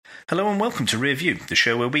Hello and welcome to Rear View, the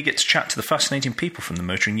show where we get to chat to the fascinating people from the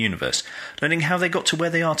motoring universe, learning how they got to where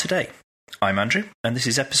they are today. I'm Andrew, and this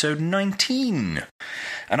is episode 19.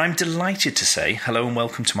 And I'm delighted to say hello and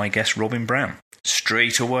welcome to my guest, Robin Brown.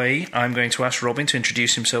 Straight away, I'm going to ask Robin to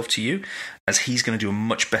introduce himself to you, as he's going to do a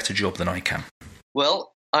much better job than I can.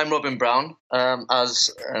 Well, I'm Robin Brown,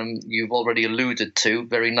 as you've already alluded to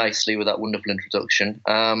very nicely with that wonderful introduction.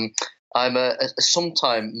 I'm a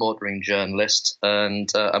sometime motoring journalist, and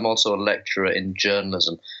I'm also a lecturer in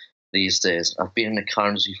journalism these days. I've been in the car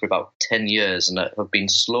industry for about 10 years, and I've been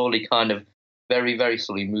slowly very, very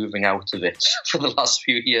slowly moving out of it for the last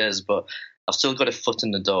few years, but I've still got a foot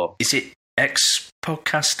in the door. Is it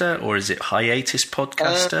ex-podcaster, or is it hiatus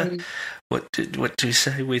podcaster? What do you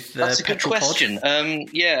say with That's a good question.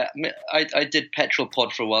 I did Petrol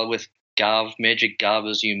Pod for a while with Gav, Major Gav,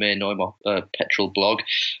 as you may know him, Petrol Blog.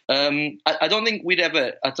 I don't think we've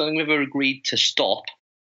ever agreed to stop,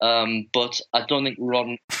 but I don't think we're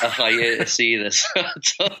on a hiatus either. So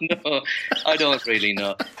I don't really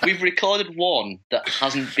know. We've recorded one that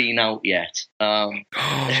hasn't been out yet.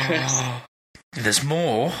 There's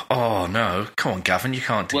more? Oh, no. Come on, Gavin, you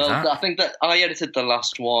can't do that. Well, I think that I edited the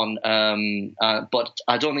last one, but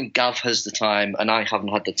I don't think Gav has the time, and I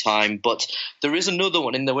haven't had the time. But there is another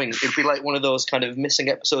one in the wings. It'd be like one of those kind of missing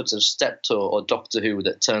episodes of Steptoe or Doctor Who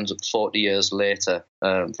that turns up 40 years later.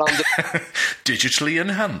 Digitally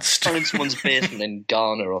enhanced. Found in someone's basement in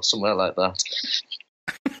Ghana or somewhere like that.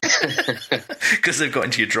 Because they've got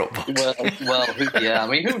into your Dropbox. Yeah. I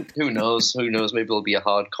mean, who knows? Who knows? Maybe there'll be a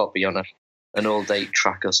hard copy on an old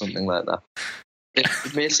 8-track or something like that.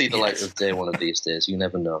 It may see the light of day one of these days. You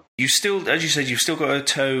never know. You still, as you said, you've still got a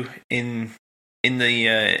toe in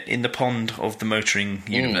the pond of the motoring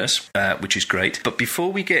universe, which is great. But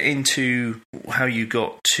before we get into how you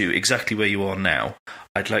got to exactly where you are now,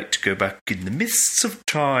 I'd like to go back in the mists of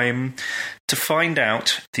time to find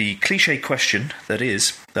out the cliche question that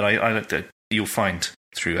you'll find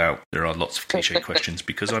throughout. There are lots of cliche questions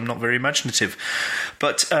because I'm not very imaginative.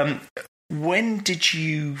 But when did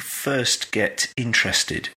you first get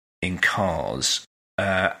interested in cars,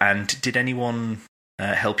 and did anyone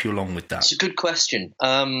help you along with that? It's a good question,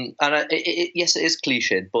 yes, it is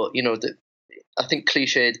cliched, but I think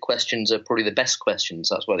cliched questions are probably the best questions.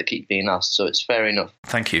 That's why they keep being asked, so it's fair enough.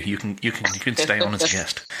 Thank you. You can stay on as a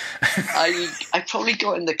guest. I probably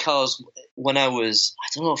got into cars when I was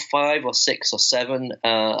 5 or 6 or 7,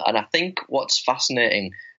 and I think what's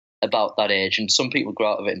fascinating about that age, and some people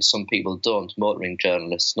grow out of it and some people don't, motoring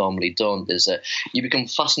journalists normally don't, is that you become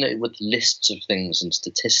fascinated with lists of things and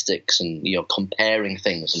statistics and comparing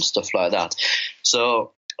things and stuff like that.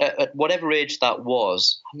 So at whatever age that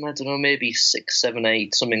was, I don't know, maybe 6, 7,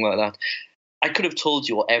 8, something like that, I could have told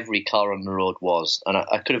you what every car on the road was, and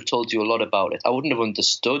I could have told you a lot about it. I wouldn't have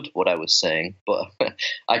understood what I was saying, but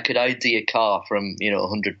I could ID a car from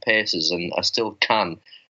 100 paces, and I still can.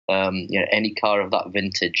 Any car of that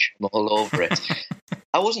vintage, I'm all over it.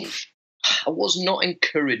 I was not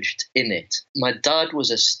encouraged in it. My dad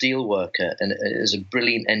was a steel worker and is a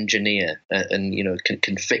brilliant engineer, and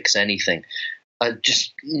can fix anything. I'm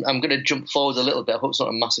going to jump forward a little bit. I hope it's not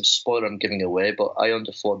a massive spoiler I'm giving away, but I owned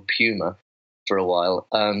a Ford Puma for a while,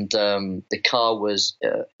 and the car was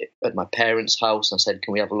at my parents' house, and I said,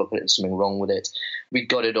 can we have a look at it? There's something wrong with it. We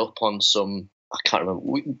got it up on some, I can't remember,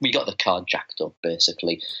 we got the car jacked up,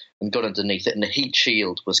 basically, and got underneath it, and the heat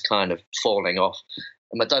shield was kind of falling off.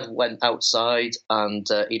 And my dad went outside, and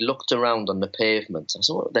he looked around on the pavement. I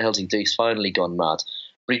said, what the hell's he do? He's finally gone mad.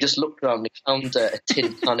 But he just looked around, and he found a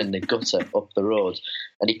tin can in the gutter up the road.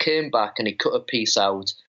 And he came back, and he cut a piece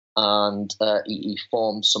out, and he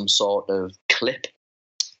formed some sort of clip,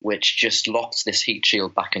 which just locked this heat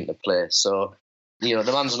shield back into place. So, the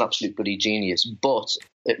man's an absolute bloody genius. But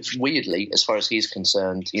weirdly, as far as he's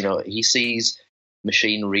concerned, he sees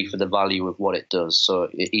machinery for the value of what it does. So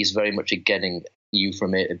he's very much a getting you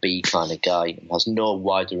from A to B kind of guy, and has no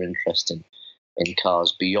wider interest in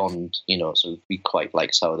cars beyond, so he quite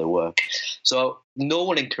likes how they work. So no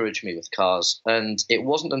one encouraged me with cars, and it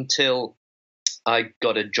wasn't until I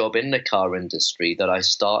got a job in the car industry that I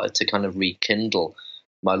started to kind of rekindle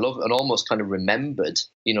my love, and almost kind of remembered,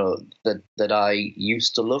 that I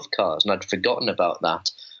used to love cars, and I'd forgotten about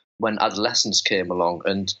that when adolescence came along,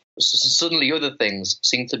 and suddenly other things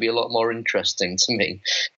seemed to be a lot more interesting to me.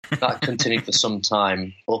 That continued for some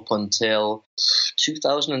time, up until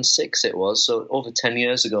 2006 it was, so over 10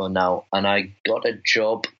 years ago now, and I got a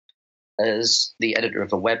job as the editor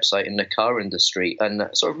of a website in the car industry, and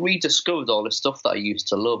sort of rediscovered all the stuff that I used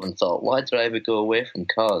to love, and thought, why did I ever go away from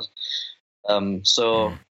cars?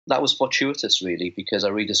 That was fortuitous, really, because I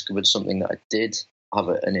rediscovered something that I did have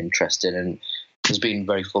an interest in, and has been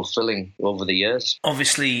very fulfilling over the years.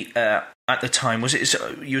 Obviously, at the time, was it?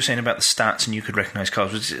 You were saying about the stats, and you could recognise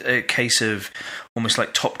cars. Was it a case of almost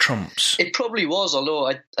like top trumps? It probably was, although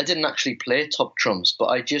I didn't actually play top trumps, but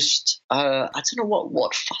I just I don't know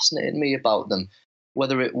what fascinated me about them.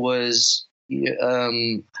 Whether it was I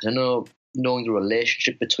don't know, knowing the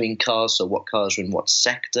relationship between cars, so what cars were in what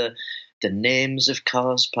sector, the names of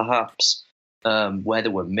cars, perhaps. Where they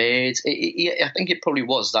were made. I think it probably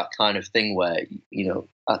was that kind of thing where,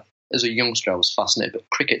 as a youngster, I was fascinated with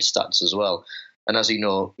cricket stats as well. And as you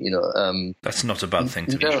know, that's not a bad thing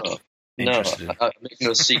to be interested in. I make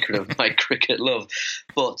no secret of my cricket love.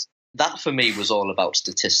 But that for me was all about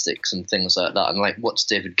statistics and things like that, and like what's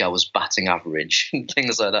David Gower's batting average and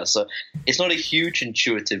things like that. So it's not a huge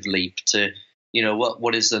intuitive leap to,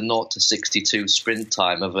 what is the 0 to 62 sprint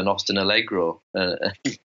time of an Austin Allegro.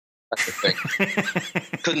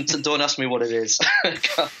 Don't ask me what it is.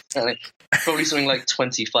 Probably something like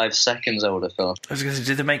 25 seconds, I would have thought. I was going to say,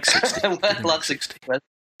 did they make 60? Well, that's 60.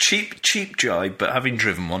 Cheap jibe, but having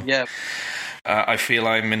driven one, yeah. I feel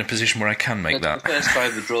I'm in a position where I can make that. The first car I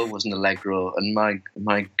drove was an Allegro, and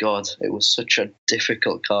my God, it was such a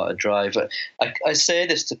difficult car to drive. I say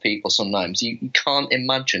this to people sometimes. You can't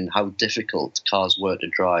imagine how difficult cars were to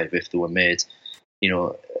drive if they were made,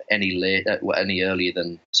 any earlier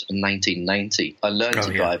than 1990. I learned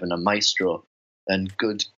to drive in a Maestro, and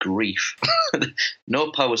good grief,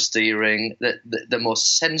 no power steering, the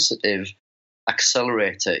most sensitive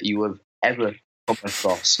accelerator you have ever come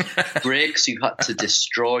across. Brakes you had to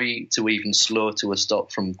destroy to even slow to a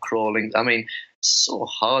stop from crawling. I mean, it's so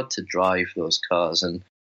hard to drive those cars, and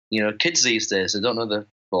kids these days, they don't know the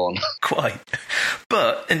phone. Quite,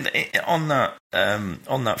 but on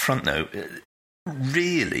that front though.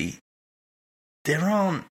 Really, there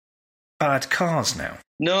aren't bad cars now.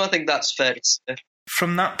 No, I think that's fair to say.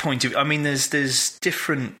 From that point of view, I mean, there's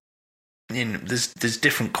different, there's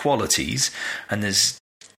different qualities, and there's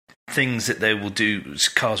things that they will do.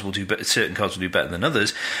 Cars will do better. Certain cars will do better than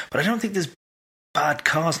others, but I don't think there's bad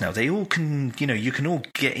cars now. They all can, you can all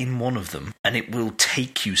get in one of them, and it will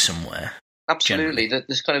take you somewhere. Absolutely.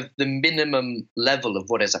 This kind of the minimum level of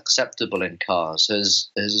what is acceptable in cars has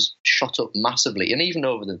shot up massively. And even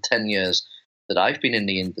over the 10 years that I've been in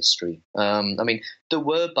the industry, I mean, there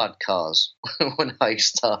were bad cars when I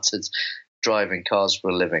started driving cars for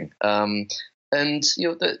a living. And,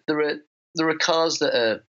 there are cars that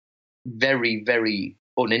are very, very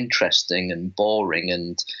uninteresting and boring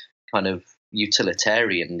and kind of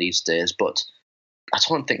utilitarian these days. But I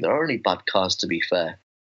don't think there are any bad cars, to be fair.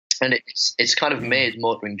 And it's kind of made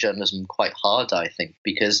motoring journalism quite hard, I think,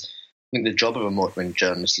 because I think the job of a motoring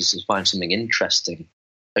journalist is to find something interesting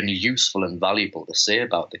and useful and valuable to say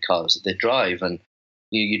about the cars that they drive. And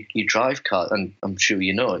you drive cars, and I'm sure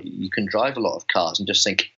you can drive a lot of cars and just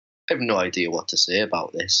think, I have no idea what to say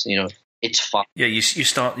about this. It's fun. Yeah, you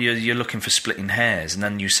start. You're looking for splitting hairs, and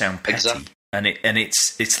then you sound petty. Exactly. And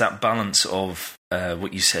it's that balance of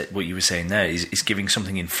what you were saying there is giving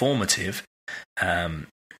something informative.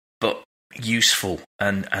 But useful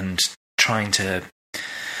and trying to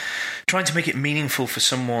make it meaningful for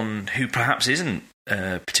someone who perhaps isn't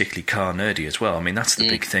particularly car nerdy as well. I mean, that's the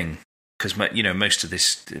big thing, because most of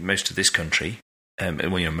this country,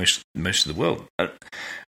 most of the world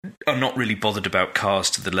are not really bothered about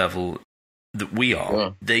cars to the level that we are.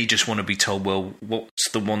 Yeah. They just want to be told, well, what's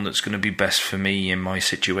the one that's going to be best for me in my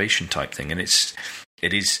situation type thing. And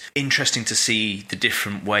it is interesting to see the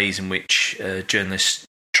different ways in which journalists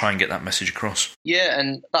try and get that message across. Yeah,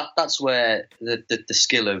 and that's where the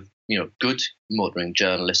skill of good motoring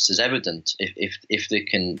journalists is evident if they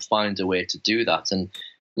can find a way to do that. And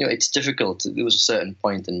it's difficult. There was a certain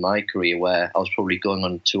point in my career where I was probably going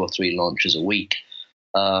on 2 or 3 launches a week,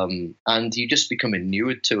 and you just become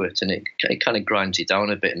inured to it, and it kind of grinds you down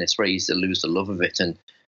a bit, and it's very easy to lose the love of it. And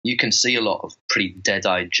you can see a lot of pretty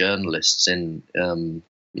dead-eyed journalists in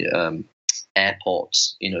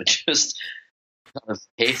airports, just kind of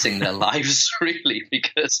hating their lives, really,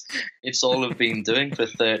 because it's all they've been doing for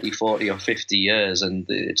 30, 40 or 50 years, and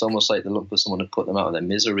it's almost like they're looking for someone to put them out of their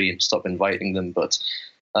misery and stop inviting them. But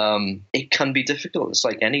it can be difficult. It's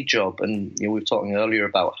like any job, and we were talking earlier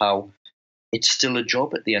about how it's still a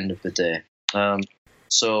job at the end of the day.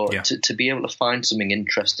 To be able to find something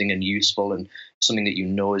interesting and useful, and something that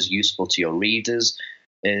is useful to your readers,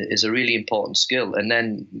 is a really important skill. And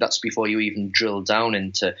then that's before you even drill down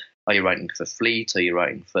into, are you writing for fleet? Are you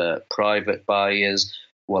writing for private buyers?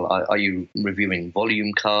 Well, are you reviewing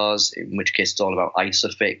volume cars, in which case it's all about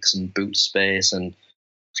ISOFIX and boot space and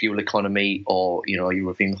fuel economy? Or, are you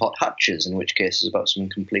reviewing hot hatches, in which case it's about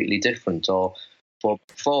something completely different? Or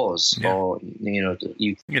 4x4s, Yeah. or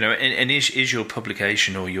and is your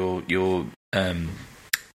publication or your your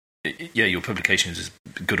publication is as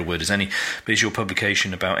good a word as any, but is your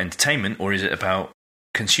publication about entertainment or is it about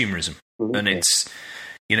consumerism? Absolutely. And it's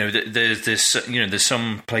there's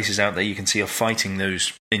some places out there you can see are fighting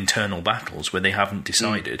those internal battles where they haven't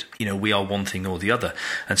decided we are one thing or the other,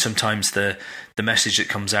 and sometimes the message that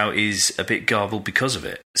comes out is a bit garbled because of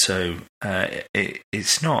it. So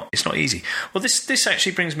it's not easy. Well, this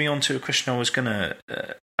actually brings me on to a question I was going to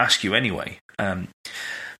ask you anyway,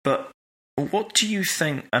 but what do you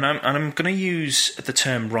think? And I'm going to use the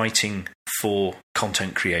term writing for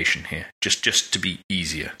content creation here, just to be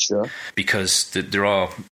easier. Sure. Because there are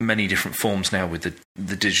many different forms now with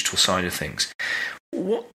the digital side of things.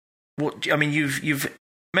 What I mean, you've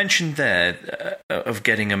mentioned there of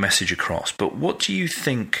getting a message across, but what do you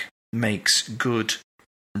think makes good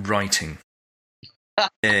writing?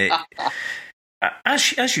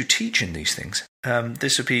 As you teach in these things,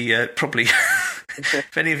 this would be probably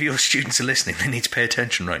if any of your students are listening, they need to pay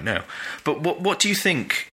attention right now. But what do you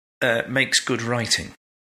think makes good writing?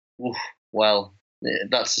 Oof, well,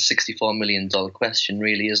 that's a $64 million question,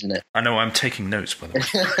 really, isn't it? I know, I'm taking notes, by the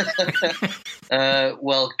way.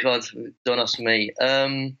 Well, God, don't ask me.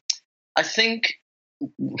 I think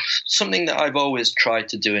something that I've always tried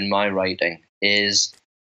to do in my writing is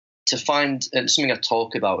to find, and something I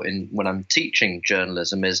talk about when I'm teaching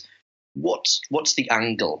journalism, is what's the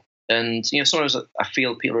angle? And sometimes I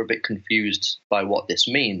feel people are a bit confused by what this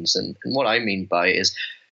means, and what I mean by it is,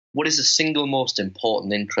 what is the single most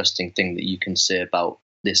important, interesting thing that you can say about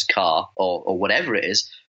this car or whatever it is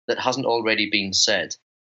that hasn't already been said?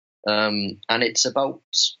 And it's about,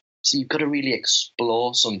 so you've got to really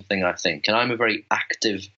explore something, I think. And I'm a very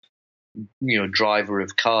active, driver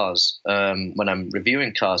of cars. When I'm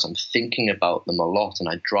reviewing cars, I'm thinking about them a lot, and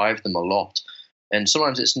I drive them a lot. And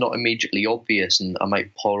sometimes it's not immediately obvious, and I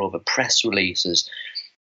might pore over press releases.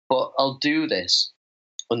 But I'll do this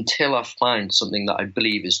until I find something that I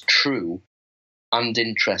believe is true and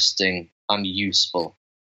interesting and useful.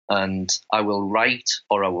 And I will write,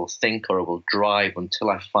 or I will think, or I will drive until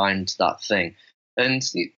I find that thing. And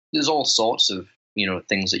there's all sorts of,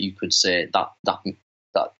 things that you could say that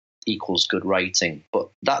equals good writing.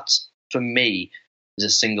 But that's, for me, is the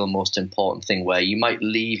single most important thing, where you might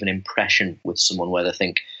leave an impression with someone where they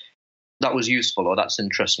think, that was useful, or that's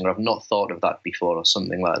interesting, or I've not thought of that before, or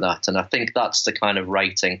something like that. And I think that's the kind of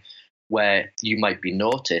writing where you might be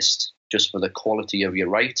noticed just for the quality of your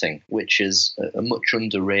writing, which is a much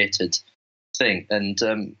underrated thing. And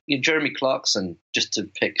Jeremy Clarkson, just to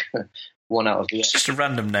pick one out of the... Just a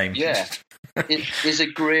random name. Yeah. is a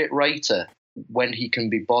great writer when he can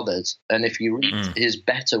be bothered. And if you read his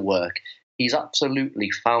better work, he's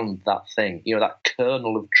absolutely found that thing, that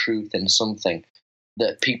kernel of truth in something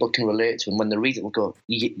that people can relate to, and when they read it, will go,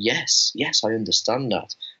 yes, I understand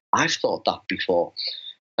that. I've thought that before.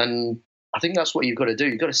 And I think that's what you've got to do.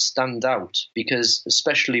 You've got to stand out, because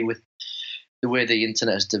especially with the way the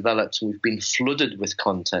internet has developed, we've been flooded with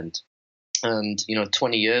content. And,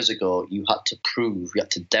 20 years ago, you had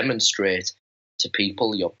to demonstrate to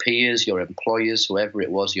people, your peers, your employers, whoever it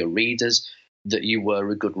was, your readers, that you were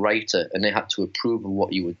a good writer, and they had to approve of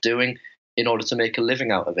what you were doing in order to make a living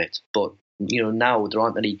out of it. But now there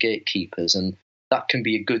aren't any gatekeepers, and that can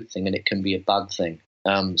be a good thing and it can be a bad thing.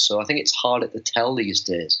 So I think it's harder to tell these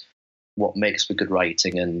days what makes for good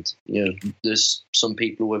writing. And, there's some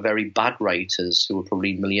people who are very bad writers who are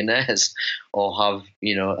probably millionaires or have,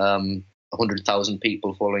 100,000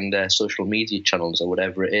 people following their social media channels or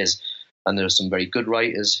whatever it is. And there are some very good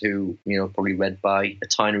writers who, probably read by a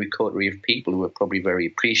tiny coterie of people who are probably very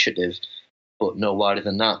appreciative, but no wider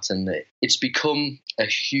than that. And it's become a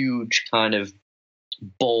huge kind of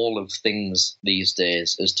ball of things these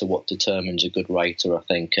days as to what determines a good writer, I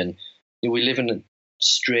think. And we live in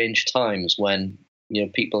strange times when,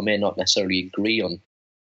 people may not necessarily agree on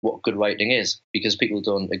what good writing is, because people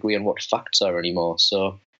don't agree on what facts are anymore.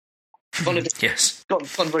 So yes, gone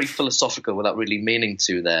very philosophical without really meaning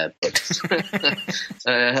to there, but this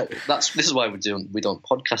is why we don't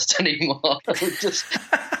podcast anymore. Just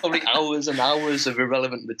probably hours and hours of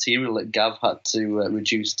irrelevant material that Gav had to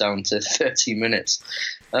reduce down to 30 minutes.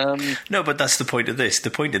 No, but that's the point of this.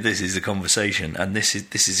 The point of this is the conversation, and this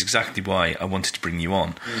is exactly why I wanted to bring you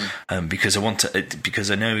on, because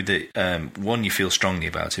I know that one, you feel strongly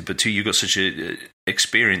about it, but two, you've got such a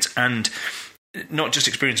experience, and not just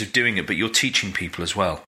experience of doing it, but you're teaching people as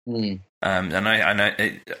well. And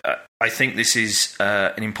I think this is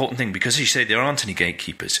an important thing, because, as you say, there aren't any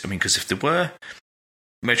gatekeepers. I mean, because if there were,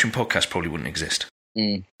 Motoring Podcast probably wouldn't exist.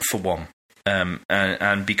 For one,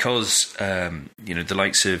 and because the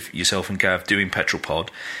likes of yourself and Gav doing Petrol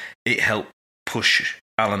Pod, it helped push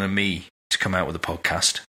Alan and me to come out with a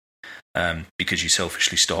podcast because you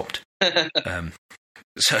selfishly stopped.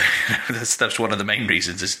 So that's one of the main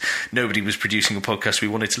reasons, is nobody was producing a podcast we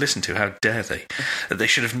wanted to listen to. How dare they? They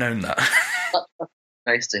should have known that.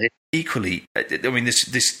 Nice to hear. Equally, I mean,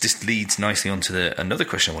 this leads nicely onto another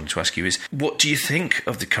question I wanted to ask you is, what do you think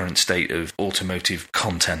of the current state of automotive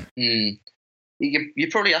content? You're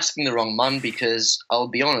probably asking the wrong man, because I'll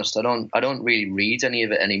be honest, I don't really read any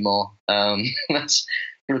of it anymore.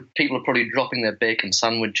 People are probably dropping their bacon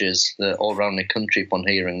sandwiches all around the country upon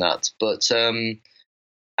hearing that. But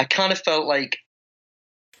I kind of felt like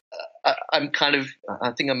I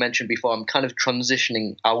think I mentioned before, I'm kind of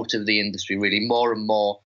transitioning out of the industry, really. More and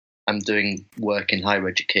more I'm doing work in higher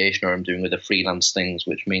education, or I'm doing other freelance things,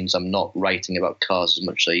 which means I'm not writing about cars as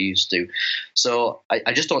much as I used to. So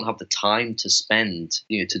I just don't have the time to spend,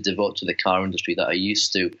 to devote to the car industry that I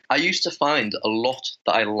used to. I used to find a lot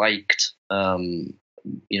that I liked, and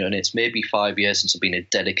it's maybe 5 years since I've been a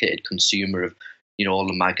dedicated consumer of all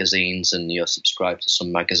the magazines, and subscribed to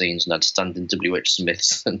some magazines, and I'd stand in WH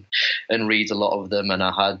Smith's and read a lot of them, and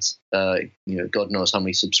I had God knows how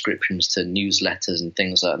many subscriptions to newsletters and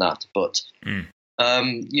things like that. But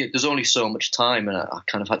there's only so much time, and I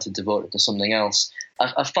kind of had to devote it to something else.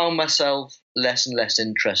 I found myself less and less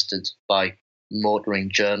interested by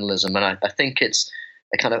motoring journalism, and I think it's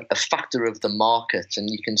a kind of a factor of the market,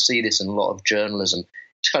 and you can see this in a lot of journalism.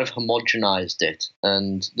 It's kind of homogenized it,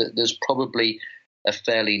 and there's probably a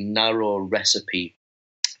fairly narrow recipe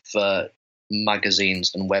for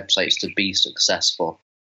magazines and websites to be successful.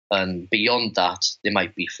 And beyond that, they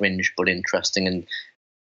might be fringe but interesting. And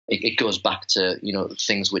it goes back to,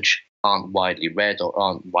 things which aren't widely read or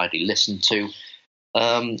aren't widely listened to.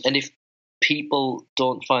 And if people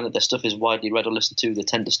don't find that their stuff is widely read or listened to, they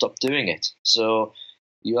tend to stop doing it. So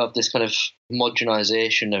you have this kind of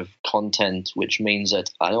homogenization of content, which means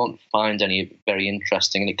that I don't find any very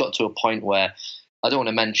interesting. And it got to a point where, I don't want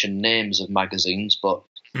to mention names of magazines, but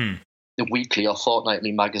the weekly or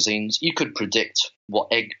fortnightly magazines, you could predict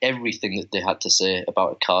everything that they had to say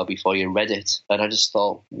about a car before you read it. And I just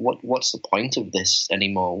thought, what's the point of this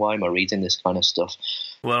anymore? Why am I reading this kind of stuff?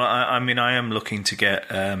 Well, I mean, I am looking to get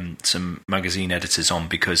some magazine editors on,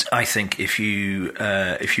 because I think if you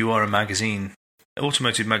are a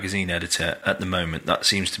automotive magazine editor at the moment, that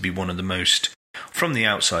seems to be one of the most, from the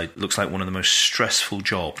outside, looks like one of the most stressful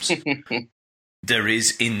jobs there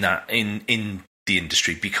is in the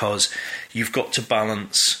industry, because you've got to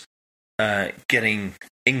balance getting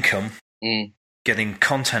income, getting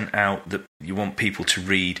content out that you want people to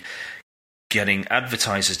read, getting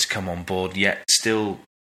advertisers to come on board, yet still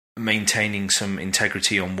maintaining some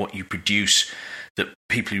integrity on what you produce, that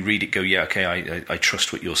people who read it go, yeah, okay, I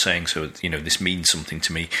trust what you're saying, so this means something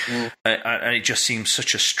to me. And it just seems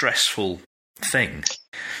such a stressful thing.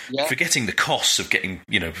 Yeah. Forgetting the costs of getting,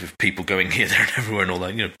 of people going here, there, and everywhere, and all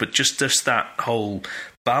that, but just that whole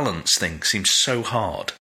balance thing seems so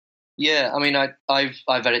hard. Yeah, I mean, I've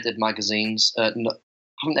edited magazines. I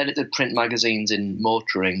haven't edited print magazines in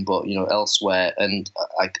motoring, but elsewhere, and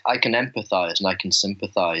I can empathise and I can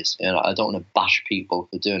sympathise. I don't want to bash people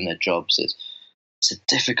for doing their jobs. It's a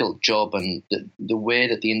difficult job, and the way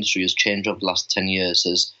that the industry has changed over the last 10 years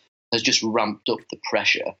has just ramped up the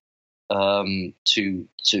pressure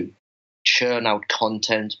to churn out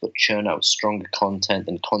content, but churn out stronger content,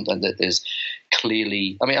 and content that is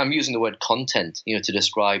clearly, I mean, I'm using the word content, to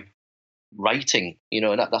describe writing,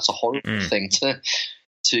 that's a horrible thing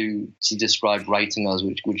to describe writing as,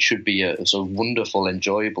 which should be a sort of wonderful,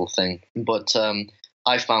 enjoyable thing. But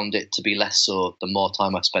I found it to be less so the more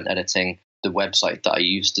time I spent editing the website that I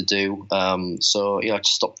used to do. So I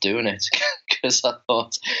just stopped doing it because I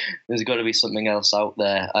thought there's got to be something else out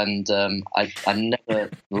there. And I never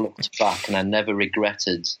looked back, and I never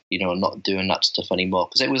regretted, not doing that stuff anymore,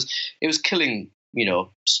 because it was killing,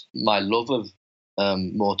 my love of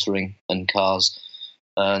motoring and cars.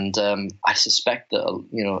 And I suspect that,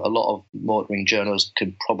 a lot of motoring journalists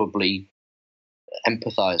could probably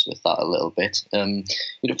empathise with that a little bit.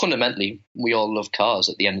 Fundamentally, we all love cars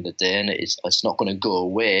at the end of the day, and it's not going to go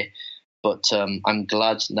away. But I'm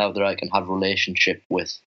glad now that I can have a relationship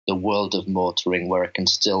with the world of motoring where I can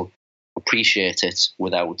still appreciate it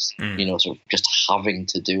without, sort of just having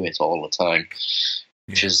to do it all the time,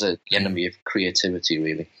 which is the enemy of creativity,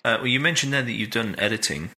 really. Well, you mentioned there that you've done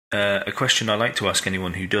editing. A question I like to ask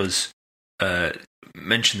anyone who does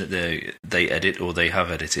mention that they edit or they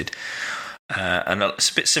have edited. And it's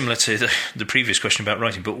a bit similar to the previous question about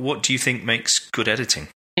writing, but what do you think makes good editing?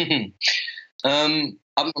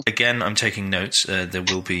 Again, I'm taking notes. There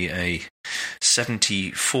will be a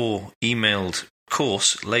 74 emailed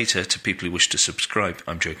course later to people who wish to subscribe.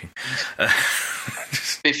 I'm joking.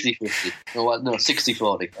 50-50. No,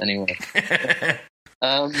 60-40 anyway.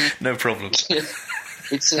 No problem.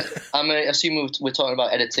 I assume we're talking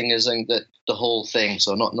about editing as in the whole thing,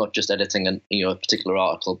 so not just editing a particular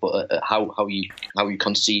article, but how you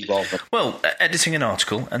conceive of it. Well, editing an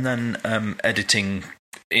article and then editing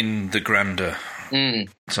in the grander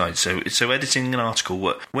side. So editing an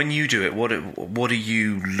article. When you do it, what are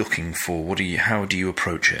you looking for? How do you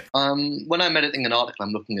approach it? When I'm editing an article,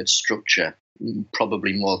 I'm looking at structure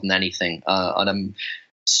probably more than anything, and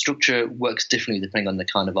structure works differently depending on the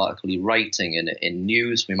kind of article you're writing. In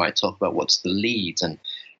news, we might talk about what's the lead and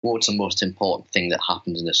what's the most important thing that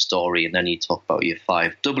happens in the story, and then you talk about your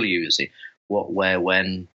 5 W's, what, where,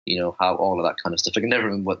 when, how, all of that kind of stuff. I can never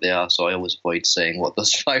remember what they are, so I always avoid saying what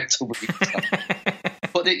those 5 W's are.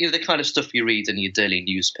 But the kind of stuff you read in your daily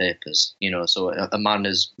newspapers, so a man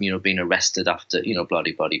has, been arrested after,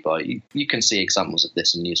 bloody. You can see examples of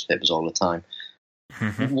this in newspapers all the time.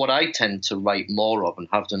 Mm-hmm. What I tend to write more of and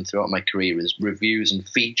have done throughout my career is reviews and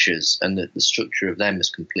features, and the structure of them is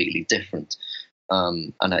completely different.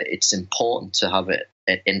 And it's important to have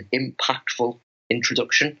an impactful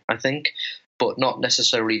introduction, I think, but not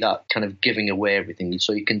necessarily that kind of giving away everything,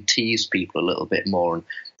 so you can tease people a little bit more. And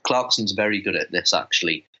Clarkson's very good at this,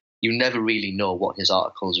 actually. You never really know what his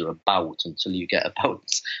articles are about until you get about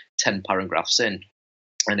 10 paragraphs in,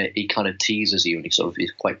 and he kind of teases you, and he sort of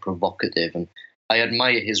is quite provocative. And I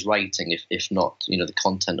admire his writing, if not, the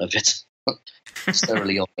content of it,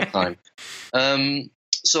 necessarily all the time.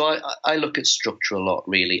 So I look at structure a lot,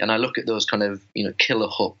 really, and I look at those kind of, killer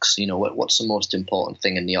hooks. What's the most important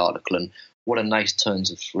thing in the article, and what are nice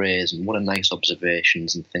turns of phrase, and what are nice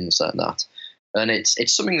observations and things like that. And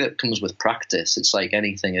it's something that comes with practice. It's like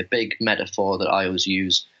anything. A big metaphor that I always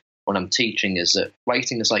use when I'm teaching is that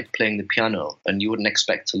writing is like playing the piano, and you wouldn't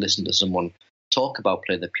expect to listen to someone talk about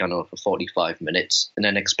playing the piano for 45 minutes and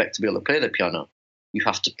then expect to be able to play the piano. You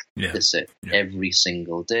have to practice it every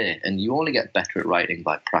single day, and you only get better at writing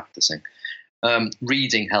by practicing.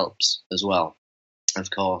 Reading helps as well, of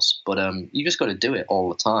course, but you just got to do it all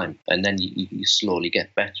the time, and then you slowly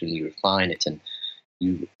get better and you refine it, and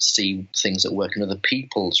you see things that work in other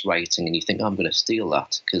people's writing, and you think, I'm going to steal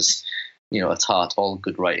that, because at heart, all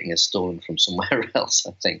good writing is stolen from somewhere else,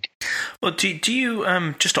 I think. Well, do you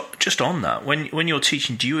just on that, when you're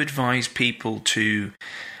teaching, do you advise people to?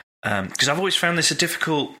 Because I've always found this a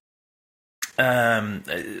difficult,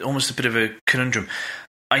 almost a bit of a conundrum.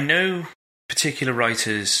 I know particular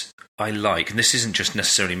writers I like, and this isn't just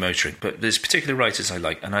necessarily motoring, but there's particular writers I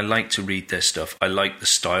like, and I like to read their stuff. I like the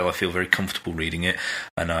style. I feel very comfortable reading it,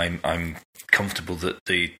 and I'm comfortable that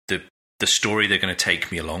the story they're going to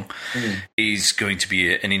take me along is going to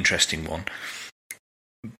be an interesting one.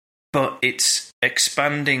 But it's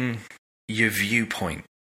expanding your viewpoint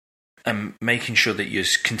and making sure that you're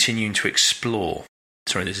continuing to explore.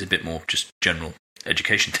 Sorry, this is a bit more just general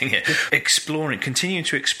education thing here. Continuing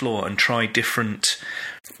to explore and try different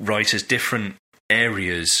writers, different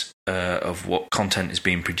areas of what content is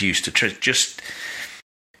being produced to just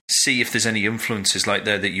see if there's any influences like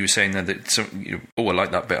there that you were saying there that I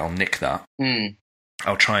like that bit, I'll nick that.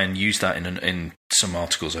 I'll try and use that in some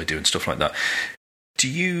articles I do and stuff like that. Do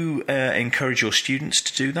you encourage your students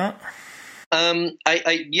to do that?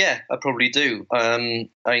 I probably do. I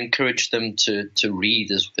encourage them to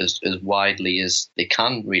read as widely as they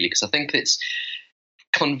can, really, because I think it's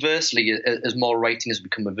conversely, as more writing has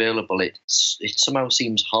become available, it somehow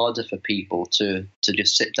seems harder for people to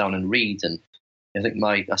just sit down and read. And I think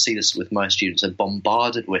I see this with my students; they're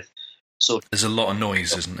bombarded with. So there's a lot of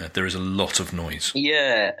noise, isn't there? There is a lot of noise.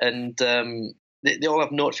 Yeah, and they all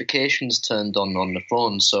have notifications turned on the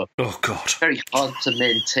phone, so oh god, it's very hard to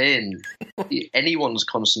maintain anyone's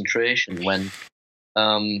concentration when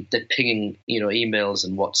they're pinging, emails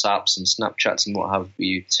and WhatsApps and Snapchats and what have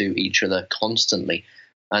you to each other constantly.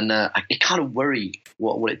 And it kind of worry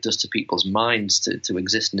what it does to people's minds to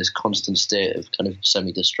exist in this constant state of kind of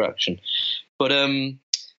semi-distraction. But I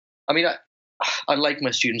mean, I like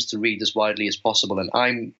my students to read as widely as possible, and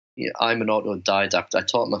I'm an autodidact. I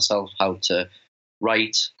taught myself how to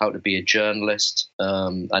write, how to be a journalist.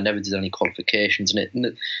 I never did any qualifications in it.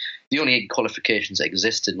 And the only qualifications that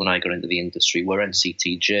existed when I got into the industry were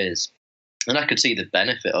NCTJs. And I could see the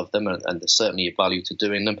benefit of them, and there's certainly a value to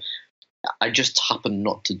doing them. I just happened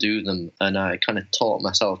not to do them, and I kind of taught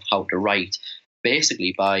myself how to write,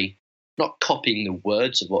 basically by not copying the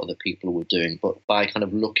words of what other people were doing, but by kind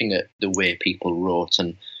of looking at the way people wrote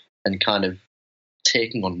and kind of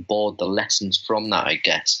taking on board the lessons from that, I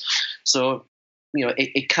guess. So,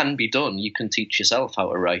 it can be done. You can teach yourself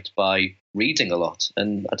how to write by reading a lot,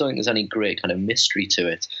 and I don't think there's any great kind of mystery to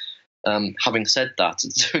it. Having said that,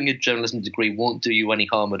 doing a journalism degree won't do you any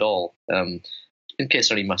harm at all. In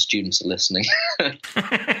case any of my students are listening.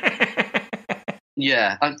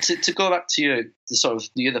 Yeah, and to go back to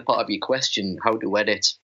the other part of your question, how to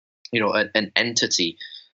edit, an entity.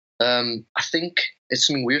 I think it's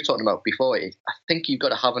something we were talking about before. I think you've got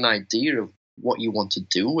to have an idea of what you want to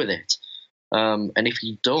do with it. And if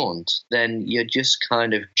you don't, then you're just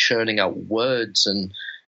kind of churning out words, and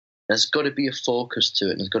there's got to be a focus to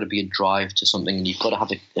it, and there's got to be a drive to something, and you've got to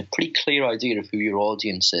have a pretty clear idea of who your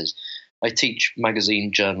audience is. I teach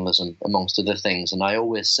magazine journalism, amongst other things, and I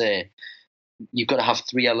always say you've got to have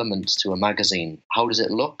 3 elements to a magazine. How does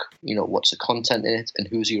it look? What's the content in it, and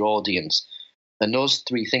who's your audience? And those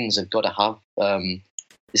 3 things have got to have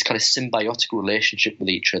this kind of symbiotic relationship with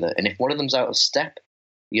each other. And if one of them's out of step,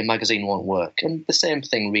 your magazine won't work. And the same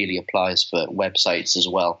thing really applies for websites as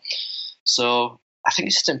well. So I think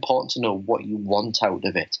it's just important to know what you want out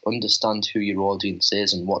of it, understand who your audience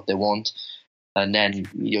is and what they want. And then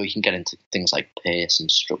you can get into things like pace and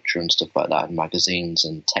structure and stuff like that in magazines,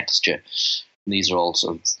 and texture. These are all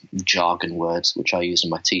sort of jargon words which I use in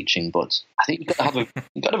my teaching. But I think you've got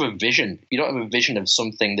to have a vision. If you don't have a vision of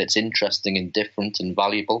something that's interesting and different and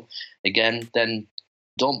valuable, again, then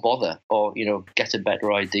don't bother, or get a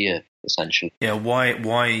better idea. Essentially, yeah. Why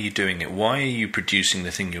are you doing it? Why are you producing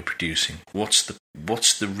the thing you're producing? What's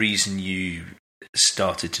the reason you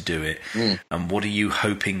started to do it, and what are you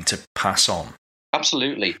hoping to pass on?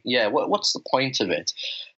 Absolutely, yeah. What's the point of it?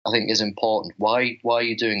 I think is important. Why are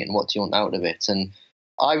you doing it, and what do you want out of it? And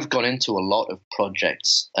I've gone into a lot of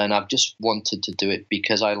projects, and I've just wanted to do it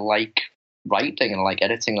because I like writing and I like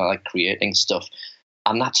editing, I like creating stuff,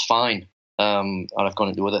 and that's fine. And I've gone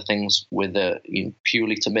into other things with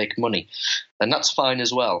purely to make money, and that's fine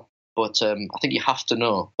as well. But I think you have to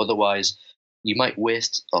know, otherwise you might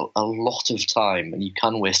waste a lot of time, and you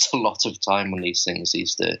can waste a lot of time on these things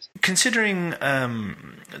these days. Considering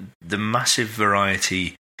the massive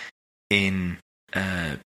variety in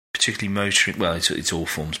particularly motoring, well, it's all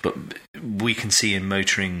forms, but we can see in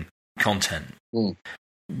motoring content.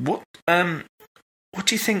 What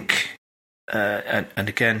do you think? And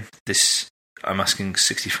again, this I'm asking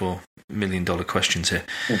 $64 million questions here.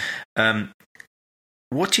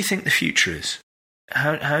 What do you think the future is?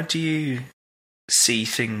 How do you see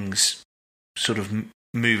things sort of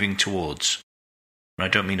moving towards? I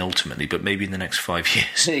don't mean ultimately, but maybe in the next 5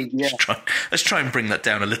 years. Yeah. Let's try and bring that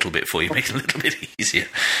down a little bit for you, make it a little bit easier.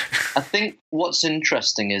 I think what's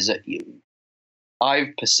interesting is that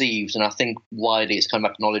I've perceived, and I think widely it's kind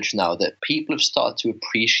of acknowledged now, that people have started to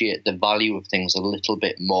appreciate the value of things a little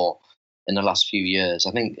bit more in the last few years.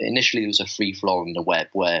 I think initially there was a free-for-all on the web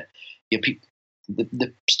where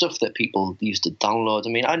the stuff that people used to download. I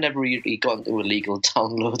mean, I never really got into illegal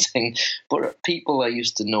downloading, but people I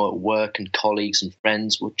used to know at work and colleagues and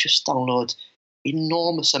friends would just download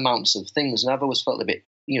enormous amounts of things. And I've always felt a bit,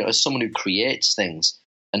 as someone who creates things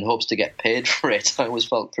and hopes to get paid for it, I always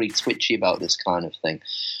felt pretty twitchy about this kind of thing.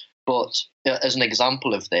 But as an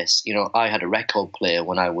example of this, I had a record player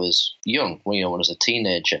when I was young, when I was a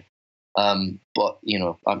teenager. But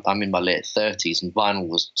I'm in my late 30s, and vinyl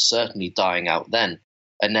was certainly dying out then.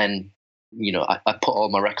 And then, I put all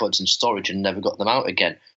my records in storage and never got them out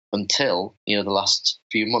again until, the last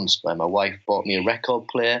few months where my wife bought me a record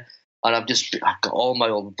player, and I've got all my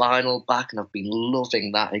old vinyl back, and I've been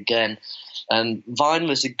loving that again. And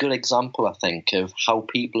vinyl is a good example, I think, of how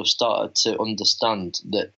people have started to understand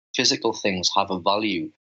that physical things have a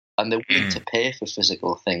value, and they're willing to pay for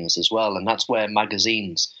physical things as well. And that's where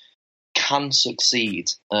magazines can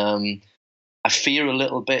succeed. I fear a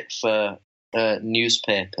little bit for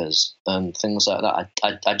newspapers and things like that.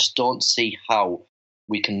 I just don't see how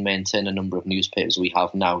we can maintain a number of newspapers we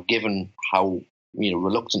have now, given how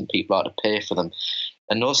reluctant people are to pay for them.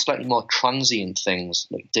 And those slightly more transient things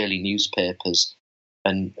like daily newspapers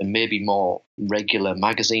and maybe more regular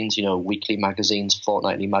magazines, weekly magazines,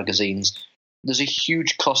 fortnightly magazines, there's a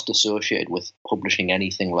huge cost associated with publishing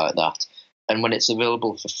anything like that. And when it's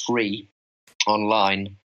available for free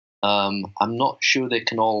online, I'm not sure they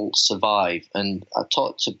can all survive. And I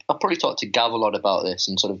probably talked to Gav a lot about this,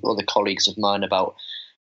 and sort of other colleagues of mine about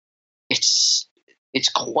it's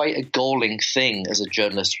quite a galling thing as a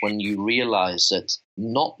journalist when you realise that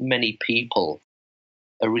not many people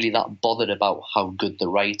are really that bothered about how good the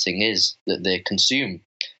writing is that they consume.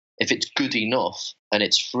 If it's good enough and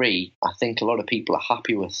it's free, I think a lot of people are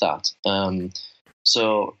happy with that.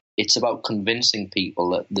 So it's about convincing people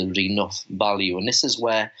that there's enough value. And this is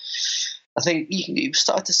where I think you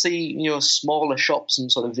start to see, smaller shops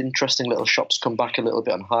and sort of interesting little shops come back a little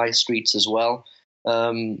bit on high streets as well.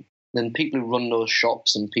 Then people who run those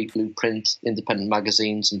shops and people who print independent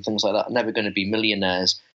magazines and things like that are never going to be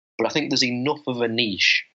millionaires. But I think there's enough of a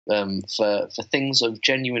niche for things of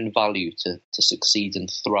genuine value to succeed and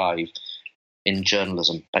thrive in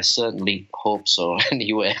journalism. I certainly hope so.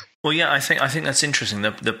 Anyway. Well, yeah, I think that's interesting.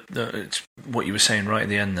 It's what you were saying right at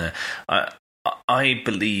the end there. I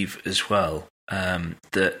believe as well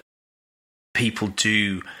that people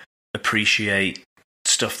do appreciate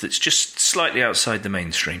stuff that's just slightly outside the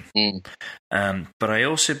mainstream. But I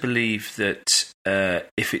also believe that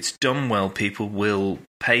if it's done well, people will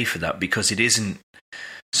pay for that because it isn't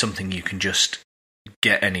something you can just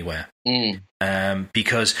get anywhere.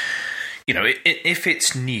 Because, if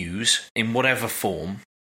it's news in whatever form,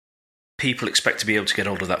 people expect to be able to get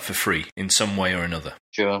hold of that for free in some way or another.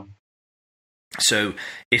 Sure. So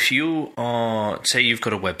if you are, say you've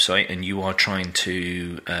got a website and you are trying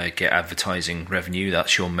to get advertising revenue,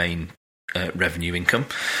 that's your main revenue income,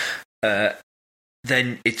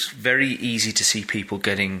 then it's very easy to see people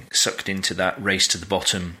getting sucked into that race to the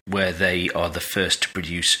bottom where they are the first to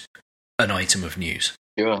produce an item of news.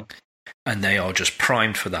 Sure. And they are just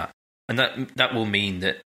primed for that. And that will mean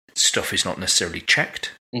that stuff is not necessarily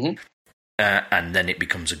checked. And then it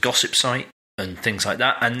becomes a gossip site and things like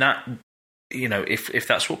that. And that, if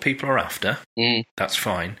that's what people are after, that's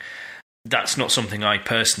fine. That's not something I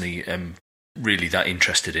personally am really that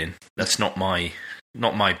interested in. That's not my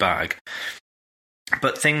bag.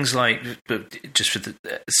 But things like, just for the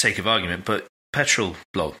sake of argument, but Petrol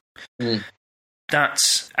Blog,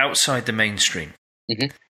 that's outside the mainstream.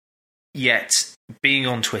 Yet, being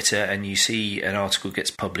on Twitter and you see an article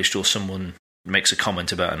gets published or someone makes a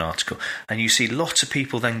comment about an article, and you see lots of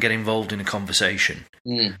people then get involved in a conversation.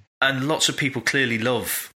 And lots of people clearly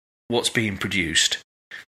love what's being produced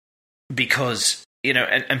because,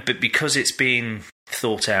 but because it's being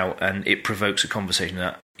thought out and it provokes a conversation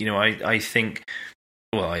that, I think,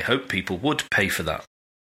 well, I hope people would pay for that.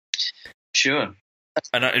 Sure.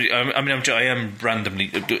 And I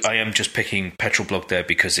am just picking Petrol Blog there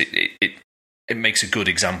because it makes a good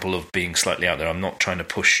example of being slightly out there. I'm not trying to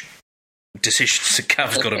push decisions that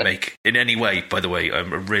Gav's got to make in any way, by the way. I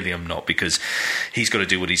really am not, because he's got to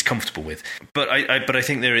do what he's comfortable with. But I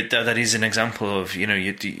think that is an example of,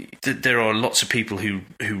 there are lots of people who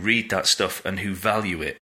read that stuff and who value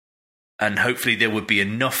it. And hopefully there would be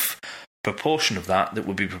enough proportion of that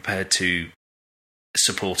would be prepared to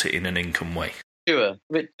support it in an income way. Sure.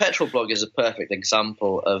 Petrol Blog is a perfect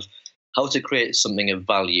example of how to create something of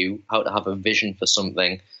value, how to have a vision for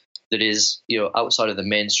something that is, outside of the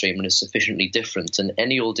mainstream and is sufficiently different. And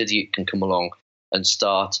any old idiot can come along and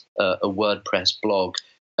start a WordPress blog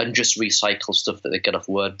and just recycle stuff that they get off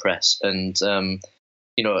WordPress. And,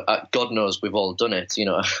 God knows we've all done it.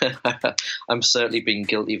 I'm certainly been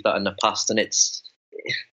guilty of that in the past. And it's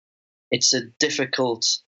a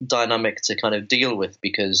difficult dynamic to kind of deal with,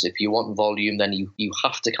 because if you want volume, then you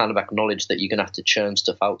have to kind of acknowledge that you're going to have to churn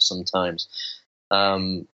stuff out sometimes.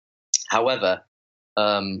 However,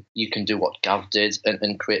 you can do what Gav did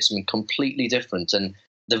and create something completely different. And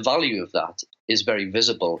the value of that is very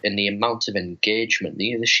visible in the amount of engagement,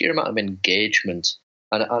 the sheer amount of engagement.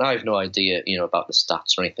 And I have no idea, about the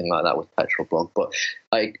stats or anything like that with Petrol Blog, but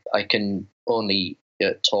I can only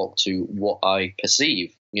talk to what I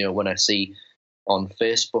perceive, when I see on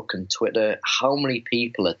Facebook and Twitter how many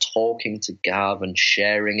people are talking to Gav and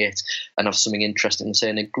sharing it and have something interesting to say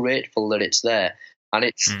and are grateful that it's there. And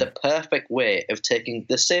it's the perfect way of taking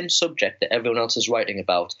the same subject that everyone else is writing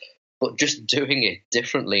about, but just doing it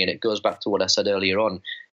differently. And it goes back to what I said earlier on.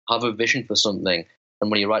 Have a vision for something. And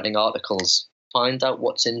when you're writing articles, find out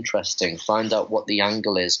what's interesting, find out what the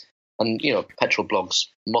angle is. And, Petrol Blog's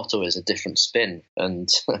motto is a different spin. And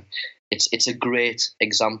it's a great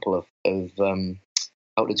example of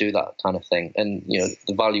how to do that kind of thing. And,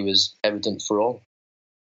 the value is evident for all.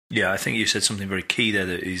 Yeah, I think you said something very key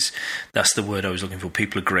there. That's the word I was looking for.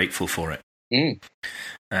 People are grateful for it.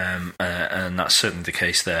 And that's certainly the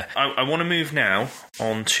case there. I want to move now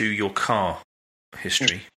on to your car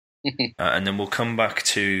history. And then we'll come back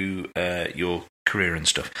to your career and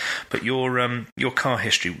stuff. But your car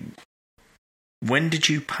history, when did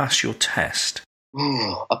you pass your test?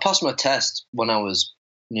 I passed my test when I was,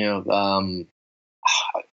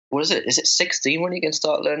 what is it? Is it 16 when you can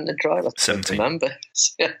start learning to drive? I 17. Remember.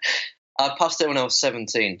 I passed it when I was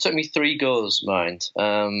 17. It took me 3 goes, mind.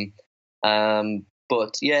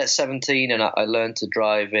 But yeah, 17, and I learned to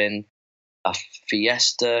drive in a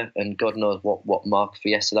Fiesta, and God knows what mark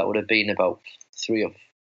Fiesta that would have been, about 3 or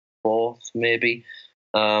 4 maybe.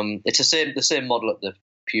 It's the same model that the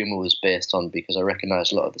Puma was based on, because I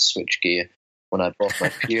recognised a lot of the switch gear when I bought my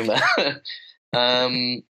Puma.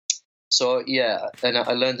 So yeah, and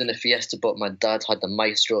I learned in a Fiesta, but my dad had the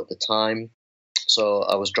Maestro at the time, so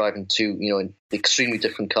I was driving 2 extremely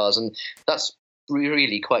different cars, and that's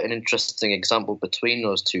really quite an interesting example between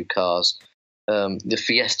those 2 cars. The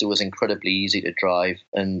Fiesta was incredibly easy to drive,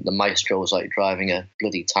 and the Maestro was like driving a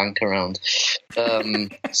bloody tank around.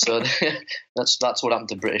 So that's what happened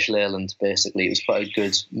to British Leyland. Basically, it was quite a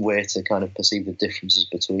good way to kind of perceive the differences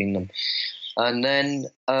between them. And then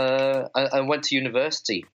I went to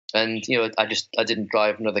university, and I didn't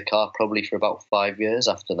drive another car probably for about 5 years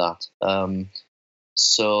after that.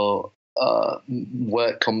 So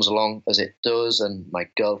work comes along as it does, and my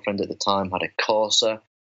girlfriend at the time had a Corsa,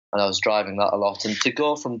 and I was driving that a lot. And to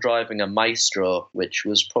go from driving a Maestro, which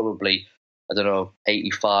was probably, I don't know,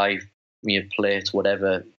 85 plate,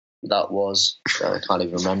 whatever that was, I can't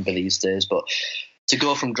even remember these days, but to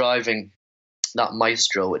go from driving that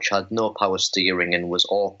Maestro, which had no power steering and was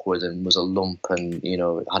awkward and was a lump and,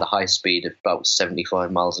 had a high speed of about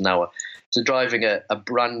 75 miles an hour, to driving a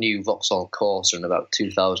brand new Vauxhall Corsa in about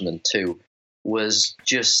 2002 was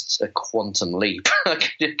just a quantum leap.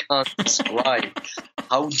 You can't describe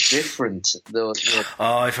how different those were.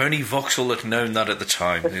 Oh, if only Vauxhall had known that at the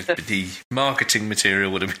time, the marketing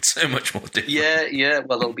material would have been so much more different. Yeah.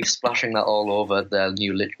 Well, they'll be splashing that all over their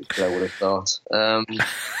new literature, I would have thought.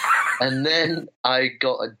 And then I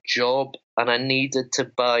got a job, and I needed to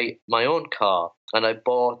buy my own car, and I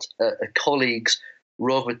bought a colleague's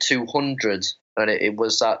Rover 200, and it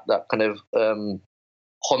was that kind of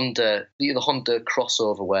Honda, the Honda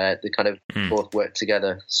crossover where they kind of both worked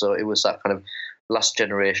together. So it was that kind of last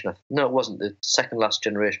generation. No, it wasn't the second last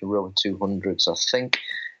generation of Rover 200s. I think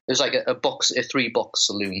it was like a 3-box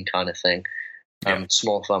saloon kind of thing,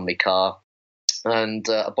 small family car, and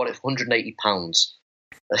I bought it for £180.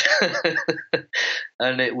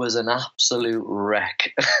 And it was an absolute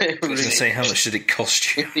wreck. I was going to say, how much did it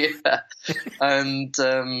cost you? Yeah, and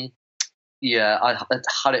I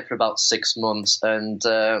had it for about 6 months, and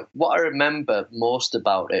what I remember most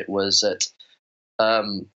about it was that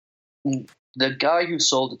the guy who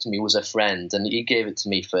sold it to me was a friend, and he gave it to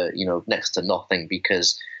me for next to nothing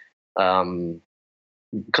because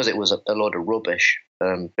it was a load of rubbish,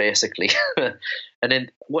 basically. And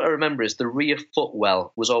then what I remember is the rear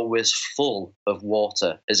footwell was always full of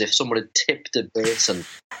water, as if someone had tipped a basin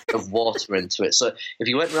of water into it. So if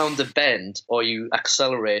you went round the bend, or you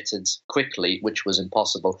accelerated quickly, which was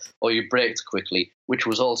impossible, or you braked quickly, which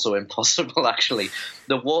was also impossible, actually,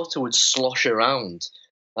 the water would slosh around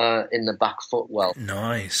in the back footwell.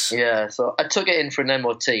 Nice. Yeah, so I took it in for an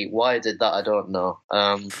MOT. Why I did that, I don't know.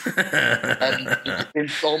 And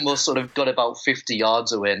it almost sort of got about 50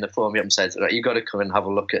 yards away, and they phoned me up and said, right, you got to come and have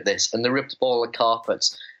a look at this. And they ripped all the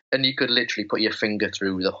carpets, and you could literally put your finger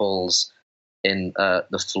through the holes in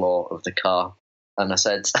the floor of the car. And I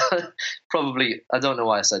said, probably, I don't know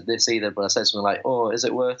why I said this either, but I said something like, oh, is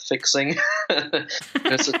it worth fixing?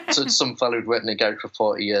 So some fellow who'd worked in a garage for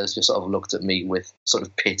 40 years just sort of looked at me with sort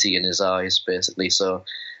of pity in his eyes, basically. So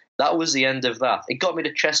that was the end of that. It got me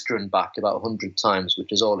to Chester and back about 100 times,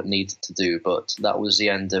 which is all it needed to do. But that was the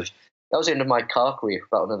end of my car career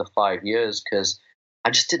for about another 5 years, because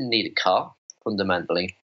I just didn't need a car,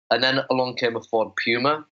 fundamentally. And then along came a Ford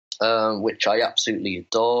Puma, which I absolutely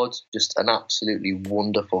adored. Just an absolutely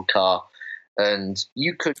wonderful car. And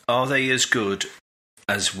you could... Are they as good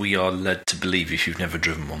as we are led to believe if you've never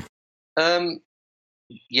driven one?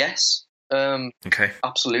 Yes. Okay.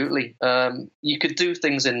 Absolutely. You could do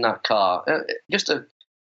things in that car. Just a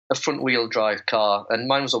front-wheel drive car, and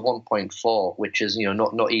mine was a 1.4, which is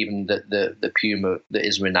not even the Puma that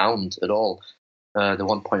is renowned at all. The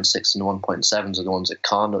 1.6 and the 1.7s are the ones that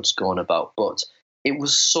Carnot's going about, but it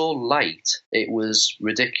was so light, it was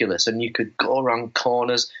ridiculous, and you could go around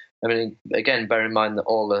corners. I mean, again, bear in mind that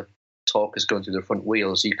all the torque is going through the front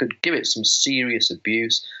wheels, so you could give it some serious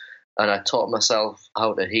abuse, and I taught myself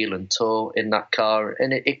how to heel and toe in that car,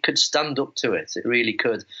 and it could stand up to it. It really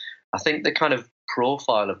could. I think the kind of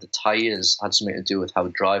profile of the tyres had something to do with how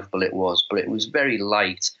drivable it was, but it was very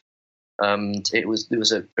light. There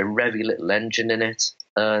was a revvy little engine in it,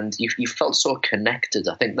 and you felt so connected.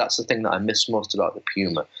 I think that's the thing that I miss most about the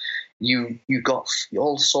Puma. You got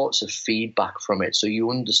all sorts of feedback from it, so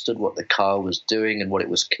you understood what the car was doing and what it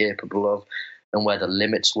was capable of, and where the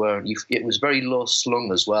limits were. It was very low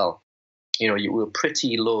slung as well. You were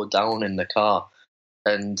pretty low down in the car,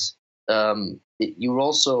 and you were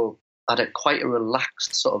also had quite a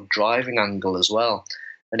relaxed sort of driving angle as well,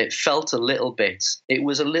 and it felt a little bit. It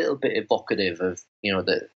was a little bit evocative of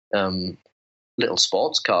the little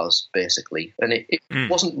sports cars basically, and it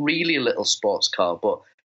wasn't really a little sports car, but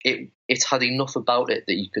it had enough about it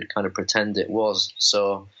that you could kind of pretend it was.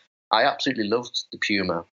 So I absolutely loved the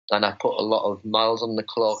Puma, and I put a lot of miles on the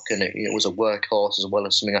clock, and it was a workhorse as well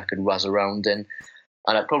as something I could razz around in,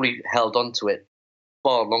 and I probably held on to it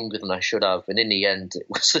far longer than I should have, and in the end,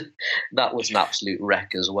 that was an absolute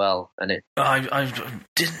wreck as well. And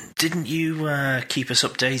didn't you keep us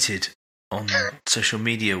updated on social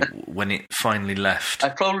media when it finally left? I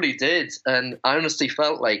probably did, and I honestly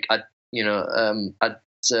felt like I'd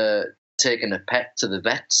taken a pet to the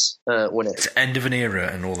vets when it's the end of an era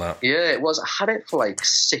and all that. Yeah, it was. I had it for like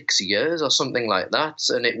 6 years or something like that,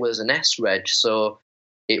 and it was an S-Reg, so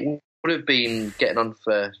it would have been getting on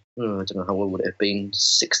for, I don't know how old would it have been,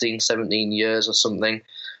 16, 17 years or something.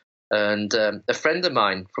 And a friend of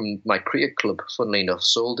mine from my cricket club, funnily enough,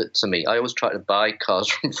 sold it to me. I always try to buy cars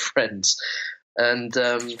from friends. And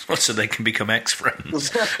so they can become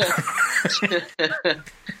ex-friends.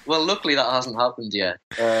 Well, luckily that hasn't happened yet.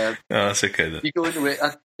 That's okay then. You go into it.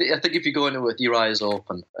 I think if you go into it with your eyes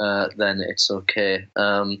open, then it's okay.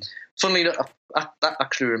 Funnily enough, that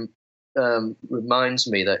actually reminds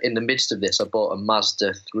me that in the midst of this, I bought a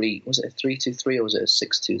Mazda 3. Was it a 323 or was it a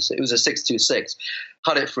 626? It was a 626.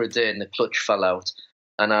 Had it for a day and the clutch fell out,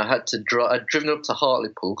 and I had to I'd driven up to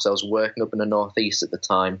Hartlepool because I was working up in the northeast at the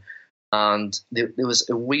time, and there was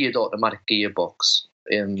a weird automatic gearbox.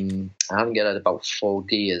 I hadn't got about 4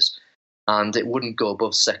 gears, and it wouldn't go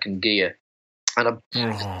above second gear. And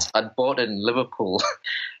I'd bought it in Liverpool,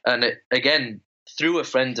 and again, through a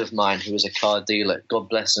friend of mine who was a car dealer. God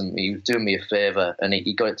bless him, he was doing me a favour, and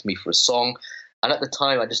he got it to me for a song. And at the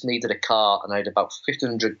time, I just needed a car, and I had about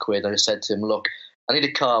 1,500 quid. I just said to him, look, I need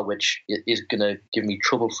a car which is going to give me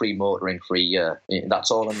trouble-free motoring for a year.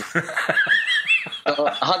 That's all I'm... So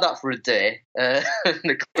I had that for a day.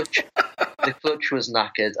 The clutch was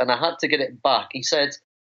knackered, and I had to get it back. He said,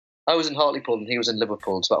 I was in Hartlepool and he was in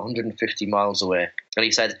Liverpool. It's about 150 miles away. And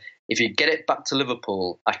he said, if you get it back to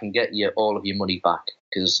Liverpool, I can get you all of your money back,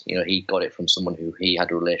 because he got it from someone who he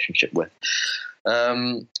had a relationship with.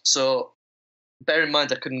 So bear in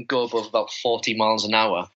mind, I couldn't go above about 40 miles an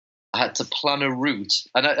hour. I had to plan a route,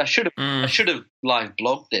 and I should have live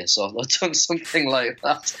blogged this or done something like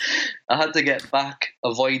that. I had to get back,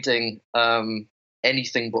 avoiding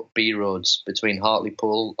anything but B roads between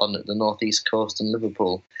Hartlepool on the northeast coast and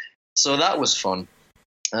Liverpool. So that was fun.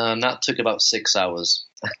 That took about 6 hours.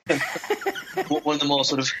 One of the more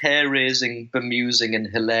sort of hair-raising, bemusing and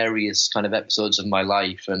hilarious kind of episodes of my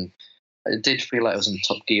life, and it did feel like I was in a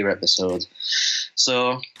Top Gear episode.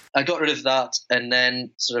 So I got rid of that, and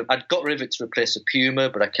then I'd got rid of it to replace a Puma,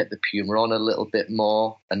 but I kept the Puma on a little bit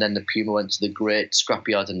more, and then the Puma went to the great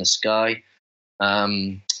scrapyard in the sky.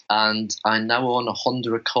 And I now own a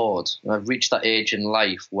Honda Accord. I've reached that age in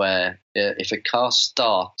life where if a car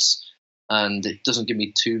starts and it doesn't give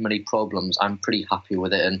me too many problems, I'm pretty happy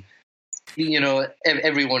with it. And,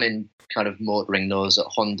 everyone in kind of motoring knows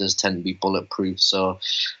that Hondas tend to be bulletproof. So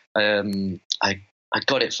I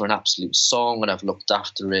got it for an absolute song, and I've looked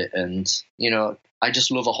after it. And, I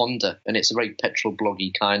just love a Honda, and it's a very petrol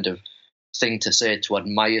bloggy kind of thing to say, to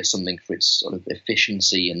admire something for its sort of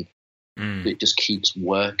efficiency, and it just keeps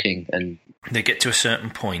working. And they get to a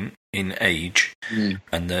certain point in age,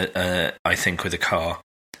 and I think with a car,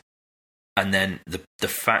 and then the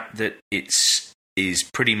fact that is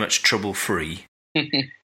pretty much trouble free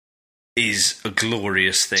is a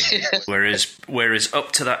glorious thing. Whereas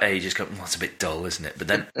up to that age, it's going, well, it's a bit dull, isn't it? But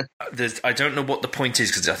then I don't know what the point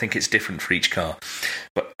is, because I think it's different for each car.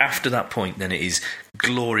 But after that point, then it is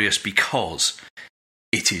glorious because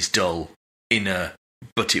it is dull in a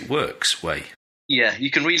but it works way. Yeah, you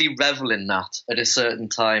can really revel in that at a certain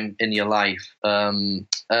time in your life. I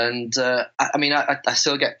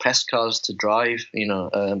still get press cars to drive,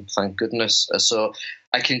 thank goodness. So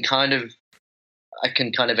I can kind of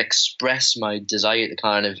express my desire to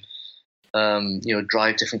kind of,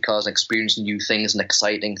 drive different cars and experience new things and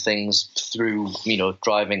exciting things through,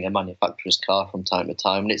 driving a manufacturer's car from time to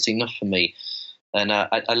time. And it's enough for me. And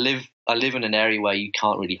I live in an area where you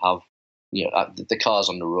can't really have, the car's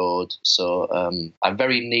on the road. So I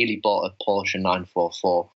very nearly bought a Porsche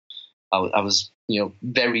 944. I was,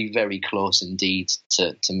 very, very close indeed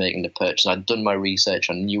to making the purchase. I'd done my research.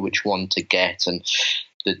 I knew which one to get, and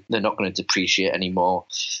they're not going to depreciate anymore.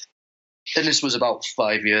 And this was about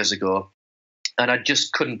 5 years ago. And I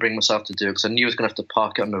just couldn't bring myself to do it, because I knew I was going to have to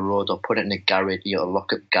park it on the road or put it in a garage, a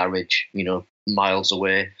lock-up garage, miles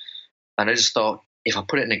away. And I just thought, if I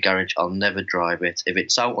put it in a garage, I'll never drive it. If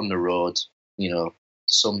it's out on the road,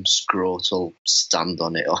 some scrote will stand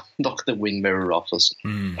on it or knock the wing mirror off or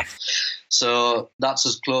something. So that's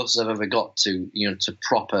as close as I've ever got to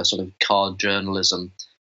proper sort of car journalism.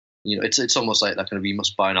 It's almost like that kind of you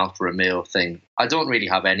must buy an Alfa Romeo thing. I don't really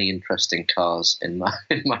have any interesting cars in my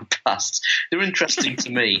past. They're interesting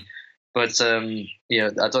to me, but I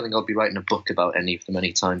don't think I'll be writing a book about any of them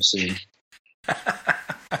anytime soon.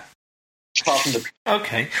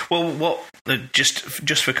 Okay. Well, what just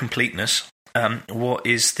for completeness, what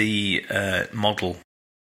is the model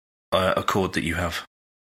Accord that you have?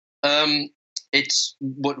 It's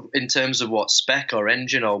what in terms of what spec or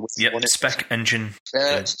engine or spec engine.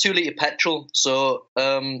 It's 2 litre petrol, so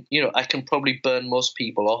I can probably burn most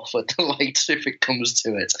people off at the lights if it comes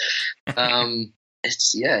to it.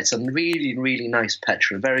 It's a really, really nice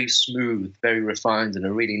petrol, very smooth, very refined, and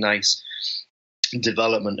a really nice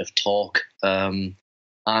development of torque. And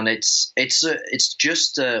it's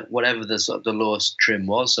just whatever the lowest trim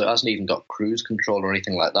was, so it hasn't even got cruise control or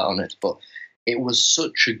anything like that on it. But it was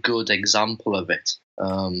such a good example of it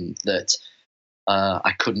that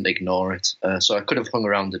I couldn't ignore it. So I could have hung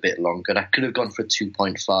around a bit longer. I could have gone for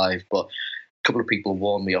 2.5, but a couple of people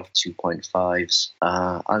warned me off 2.5s.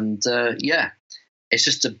 It's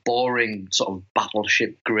just a boring sort of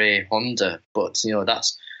battleship grey Honda, but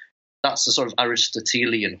that's the sort of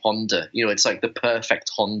Aristotelian Honda. It's like the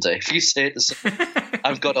perfect Honda. If you say to someone,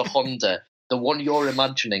 I've got a Honda, the one you're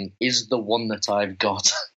imagining is the one that I've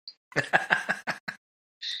got.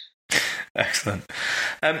 Excellent.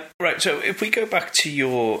 Right, so if we go back to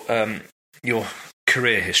your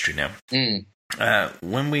career history now,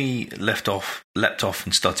 when we leapt off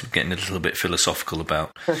and started getting a little bit philosophical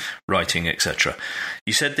about writing, etc.,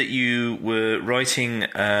 you said that you were writing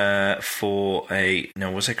for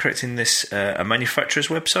was I correct in this, a manufacturer's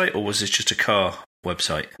website, or was this just a car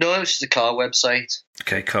website? No, it was just a car website.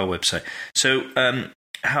 Okay, car website. So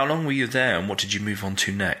how long were you there, and what did you move on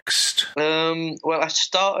to next? Well, I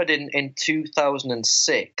started in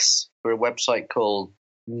 2006 for a website called,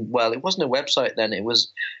 well, it wasn't a website then, it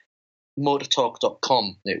was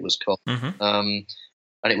motortalk.com it was called. And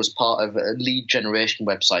it was part of a lead generation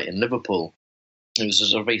website in Liverpool. It was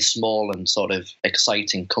just a very small and sort of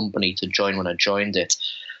exciting company to join when I joined it.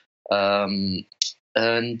 I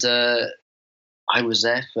was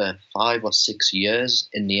there for 5 or 6 years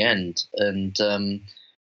in the end. And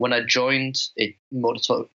when I joined,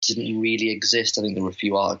 MotorTalk didn't really exist. I think there were a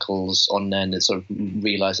few articles on there, and they sort of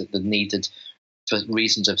realised that they needed, for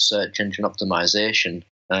reasons of search engine optimization,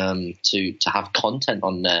 to have content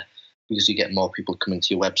on there, because you get more people coming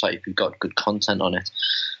to your website if you've got good content on it.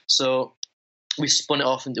 So we spun it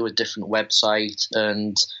off into a different website,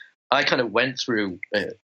 and I kind of went through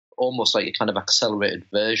almost like a kind of accelerated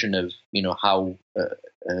version of how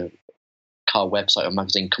a car website or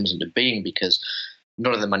magazine comes into being, because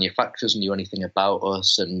none of the manufacturers knew anything about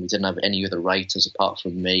us, and we didn't have any other writers apart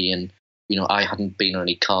from me, and I hadn't been on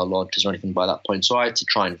any car launches or anything by that point. So I had to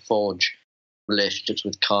try and forge relationships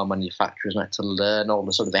with car manufacturers, and I had to learn all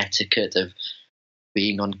the sort of etiquette of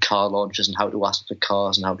being on car launches and how to ask for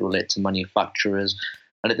cars and how to relate to manufacturers.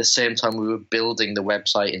 And at the same time, we were building the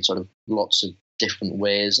website in sort of lots of different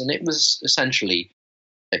ways, and it was essentially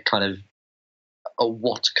a kind of a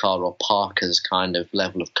what car or Parker's kind of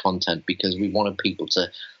level of content, because we wanted people to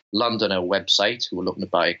land on our website who were looking to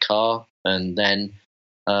buy a car, and then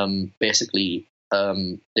basically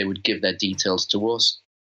they would give their details to us.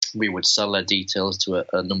 We would sell their details to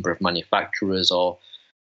a number of manufacturers or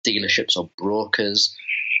dealerships or brokers,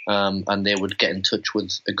 and they would get in touch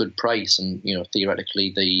with a good price, and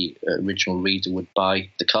theoretically the original reader would buy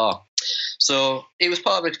the car. So it was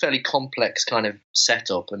part of a fairly complex kind of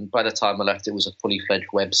setup, and by the time I left, it was a fully fledged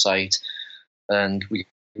website, and we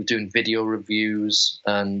were doing video we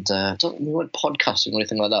weren't podcasting or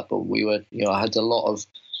anything like that, but we were, we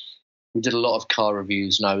did a lot of car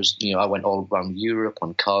reviews, and I went all around Europe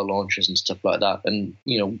on car launches and stuff like that, and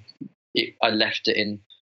I left it in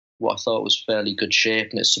what I thought was fairly good shape,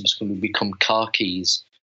 and it's subsequently become Car Keys.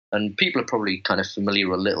 And people are probably kind of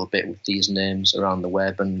familiar a little bit with these names around the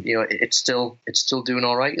web, and it's still doing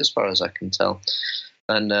all right as far as I can tell.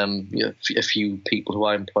 And a few people who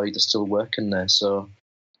I employed are still working there, so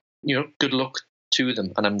good luck to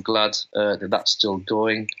them. And I'm glad that that's still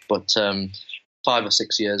going. But 5 or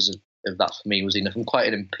 6 years of that for me was enough. I'm quite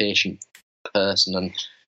an impatient person, and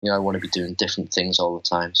I want to be doing different things all the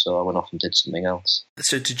time, so I went off and did something else.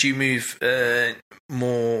 So did you move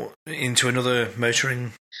more into another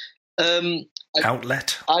motoring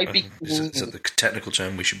outlet? Is that the technical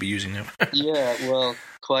term we should be using now? Yeah, well,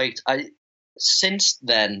 quite. since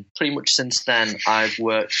then, I've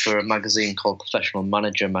worked for a magazine called Professional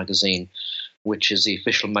Manager Magazine, which is the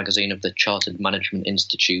official magazine of the Chartered Management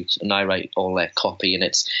Institute, and I write all their copy, and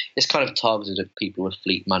it's kind of targeted at people with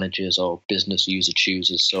fleet managers or business user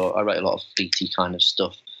choosers. So I write a lot of fleety kind of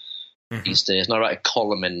stuff these days, and I write a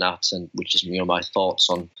column in that, and which is my thoughts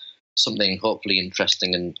on something hopefully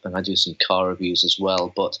interesting, and I do some car reviews as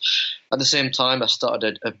well. But at the same time, I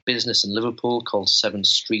started a business in Liverpool called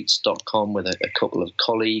sevenstreets.com with a couple of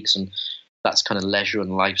colleagues, and that's kind of leisure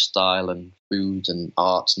and lifestyle and food and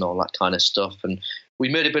arts and all that kind of stuff. And we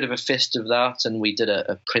made a bit of a fist of that, and we did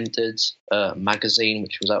a printed magazine,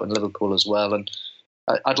 which was out in Liverpool as well. And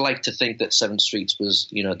I'd like to think that Seven Streets was,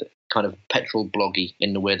 the kind of petrol bloggy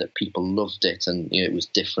in the way that people loved it, and it was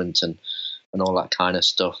different and all that kind of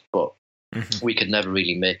stuff. But we could never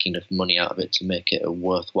really make enough money out of it to make it a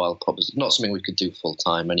worthwhile proposition. Not something we could do full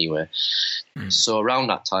time anyway. So around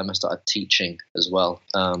that time, I started teaching as well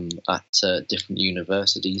at different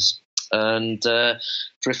universities. And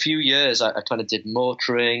for a few years, I kind of did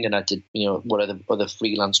motoring, and I did, whatever other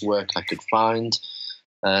freelance work I could find.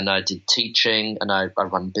 And I did teaching, and I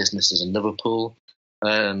ran businesses in Liverpool.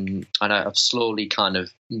 And I've slowly kind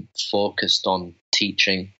of focused on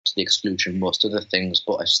teaching to the exclusion of most other things,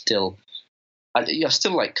 but I still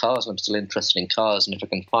like cars, and I'm still interested in cars. And if I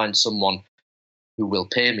can find someone who will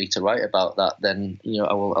pay me to write about that, then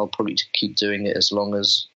I'll probably keep doing it as long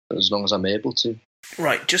as I'm able to.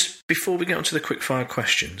 Right. Just before we get on to the quick-fire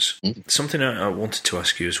questions, something I wanted to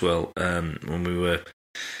ask you as well, when we were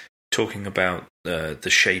talking about the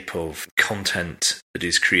shape of content that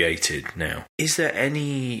is created now, is there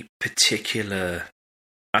any particular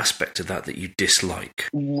aspect of that you dislike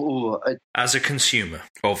as a consumer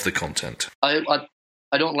of the content? I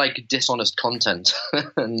don't like dishonest content,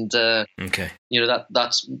 and okay,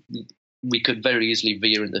 that's we could very easily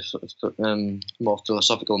veer into more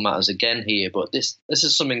philosophical matters again here, but this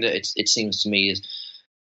is something that it seems to me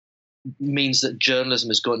means that journalism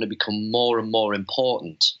is going to become more and more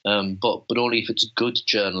important, but only if it's good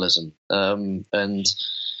journalism. And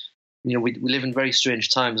we live in very strange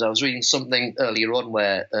times. I was reading something earlier on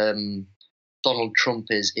where Donald Trump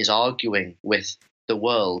is arguing with the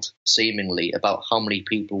world, seemingly, about how many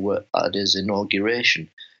people were at his inauguration.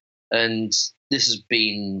 And this has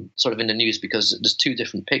been sort of in the news because there's two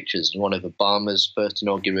different pictures, one of Obama's first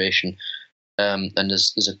inauguration, and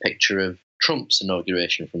there's a picture of Trump's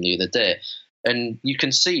inauguration from the other day. And you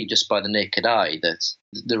can see just by the naked eye that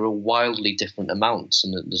there are wildly different amounts,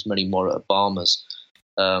 and there's many more at Obama's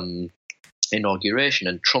inauguration.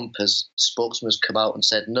 And Trump's spokesman has come out and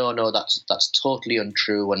said, no, that's totally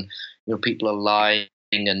untrue, and people are lying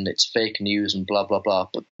and it's fake news and blah, blah, blah.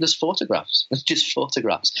 But there's photographs. It's just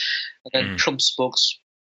photographs. And then Trump's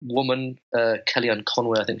spokeswoman, Kellyanne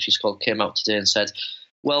Conway, I think she's called, came out today and said,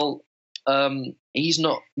 well,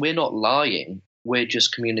 we're not lying, we're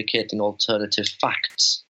just communicating alternative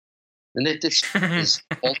facts. And this is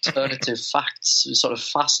alternative facts. It sort of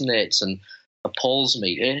fascinates and appalls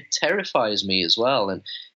me. It terrifies me as well. And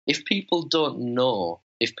if people don't know,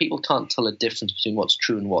 if people can't tell a difference between what's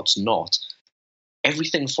true and what's not,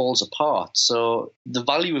 everything falls apart. So the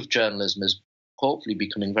value of journalism is hopefully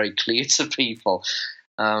becoming very clear to people.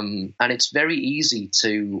 And it's very easy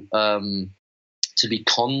to be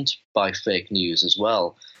conned by fake news as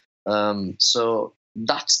well. So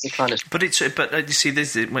that's the kind of. But you see,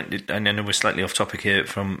 this. I know we're slightly off topic here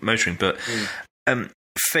from motoring, but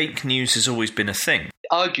fake news has always been a thing.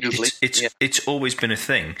 Arguably, it's always been a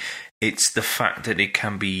thing. It's the fact that it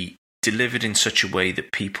can be delivered in such a way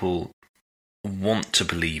that people want to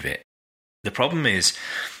believe it. The problem is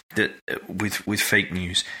that with fake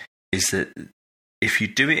news is that if you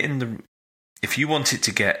do it if you want it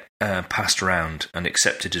to get passed around and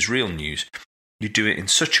accepted as real news, you do it in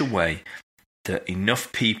such a way that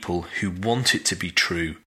enough people who want it to be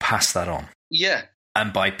true pass that on. Yeah.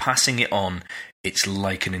 And by passing it on, it's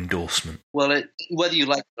like an endorsement. Well, whether you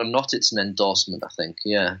like it or not, it's an endorsement, I think,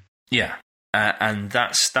 yeah. Yeah. And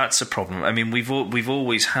that's a problem. I mean, we've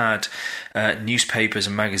always had newspapers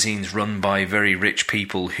and magazines run by very rich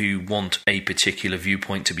people who want a particular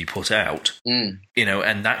viewpoint to be put out. And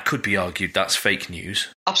that could be argued that's fake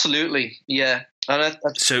news. Absolutely, yeah. And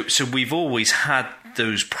so we've always had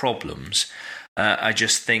those problems. I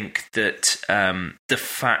just think that the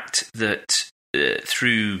fact that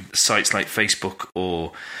through sites like Facebook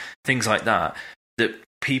or things like that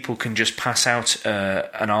people can just pass out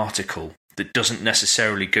an article that doesn't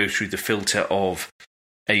necessarily go through the filter of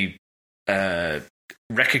a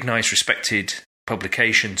recognised, respected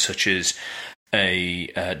publication such as the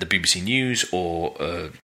BBC News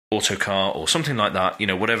or autocar or something like that,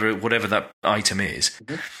 whatever that item is,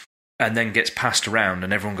 and then gets passed around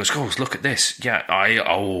and everyone goes, oh, look at this. Yeah,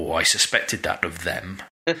 I suspected that of them.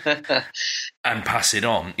 And pass it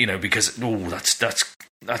on, because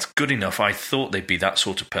that's good enough. I thought they'd be that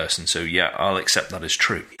sort of person, so yeah, I'll accept that as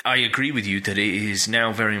true. I agree with you that it is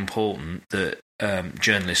now very important that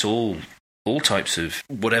journalists, all types of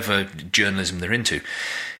whatever journalism they're into,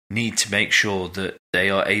 need to make sure that they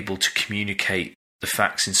are able to communicate the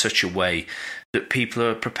facts in such a way that people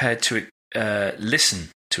are prepared to listen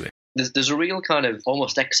to it. There's a real kind of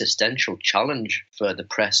almost existential challenge for the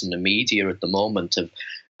press and the media at the moment of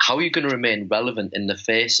how are you going to remain relevant in the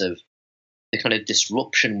face of the kind of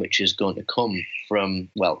disruption which is going to come from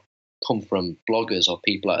bloggers or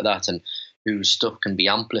people like that, and whose stuff can be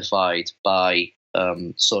amplified by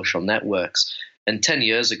social networks. And 10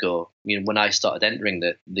 years ago, when I started entering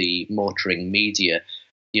the motoring media,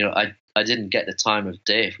 I didn't get the time of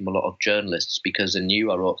day from a lot of journalists because they knew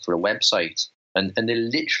I wrote for a website. And they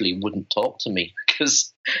literally wouldn't talk to me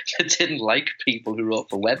because they didn't like people who wrote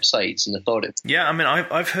for websites, and they thought it. Yeah, I mean,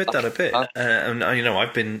 I've heard that a bit, and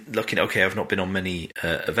I've been lucky. Okay, I've not been on many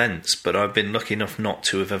events, but I've been lucky enough not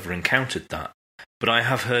to have ever encountered that. But I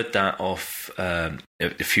have heard that off a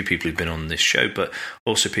few people who've been on this show, but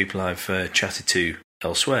also people I've chatted to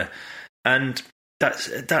elsewhere, and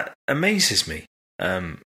that amazes me.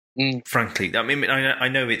 Frankly, I mean, I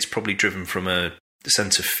know it's probably driven from a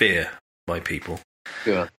sense of fear by people.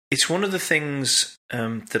 Yeah. It's one of the things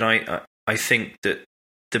that I think that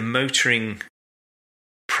the motoring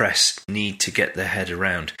press need to get their head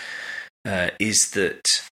around is that,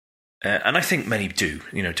 and I think many do.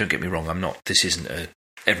 Don't get me wrong. I'm not. This isn't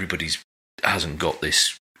everybody's hasn't got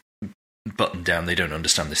this button down. They don't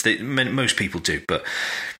understand this. Most people do, but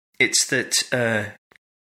it's that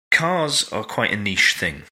cars are quite a niche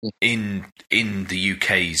thing in the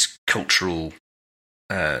UK's cultural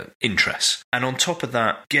interests. And on top of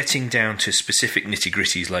that, getting down to specific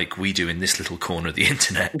nitty-gritties like we do in this little corner of the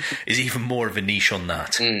internet is even more of a niche on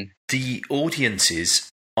that. The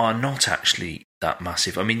audiences are not actually that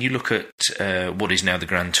massive. I mean, you look at what is now the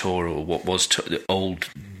Grand Tour, or what was the old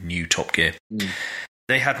new Top Gear.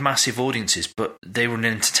 They had massive audiences, but they were an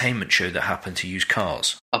entertainment show that happened to use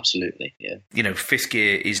cars. Absolutely, yeah. Fifth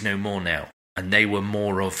Gear is no more now, and they were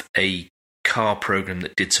more of a car program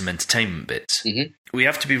that did some entertainment bits. We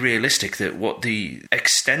have to be realistic that what the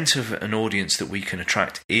extent of an audience that we can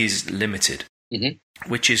attract is limited,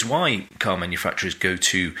 which is why car manufacturers go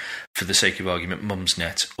to, for the sake of argument,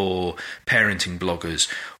 Mumsnet or parenting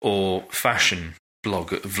bloggers or fashion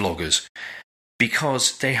vloggers,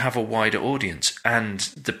 because they have a wider audience, and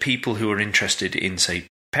the people who are interested in, say,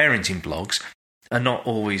 parenting blogs are not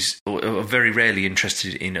always, or are very rarely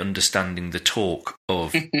interested in understanding the talk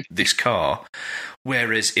of this car.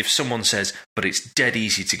 Whereas if someone says, but it's dead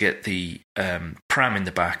easy to get the pram in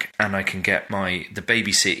the back and I can get the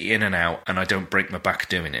baby seat in and out and I don't break my back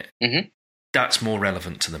doing it, that's more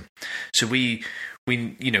relevant to them. So we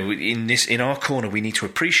in our corner, we need to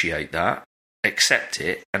appreciate that, accept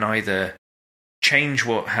it, and either change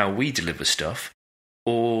how we deliver stuff,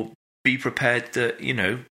 or be prepared that,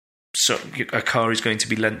 so a car is going to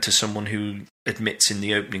be lent to someone who admits in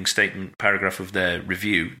the opening statement paragraph of their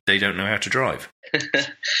review they don't know how to drive.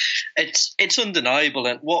 It's undeniable,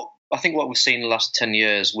 and what we've seen in the last 10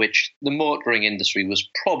 years, which the motoring industry was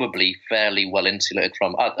probably fairly well insulated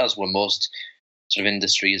from, as were most sort of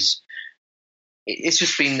industries, it's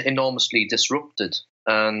just been enormously disrupted,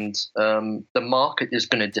 and the market is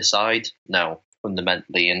going to decide now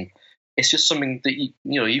fundamentally, and it's just something that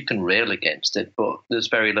you can rail against it, but there's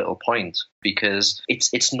very little point because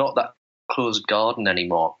it's not that closed garden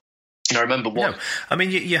anymore. And I remember what. No, I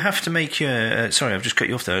mean you have to make your. Sorry, I've just cut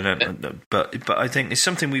you off there. But I think it's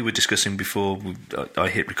something we were discussing before I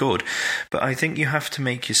hit record. But I think you have to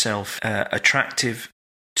make yourself attractive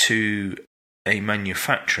to a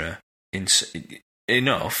manufacturer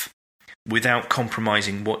enough without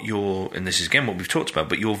compromising what and this is again what we've talked about,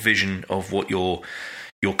 but your vision of what your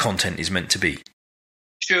content is meant to be.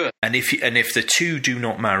 Sure. And if the two do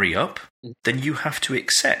not marry up, then you have to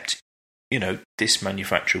accept, this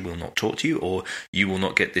manufacturer will not talk to you, or you will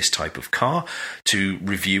not get this type of car to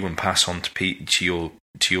review and pass on to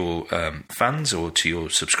your fans or to your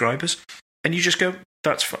subscribers. And you just go,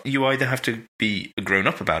 that's fine. You either have to be grown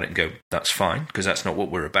up about it and go, that's fine, because that's not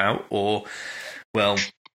what we're about, or, well,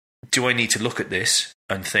 do I need to look at this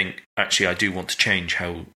and think, actually, I do want to change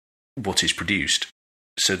what is produced,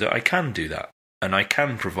 so that I can do that and I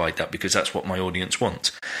can provide that because that's what my audience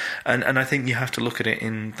wants. And I think you have to look at it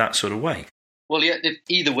in that sort of way. Well, yeah,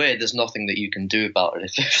 either way, there's nothing that you can do about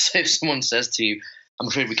it. If someone says to you, I'm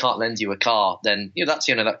afraid we can't lend you a car, then that's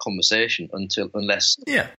the end of that conversation until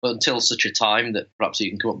such a time that perhaps you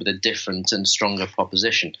can come up with a different and stronger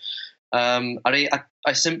proposition. I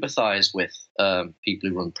sympathise with people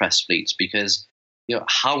who run press fleets because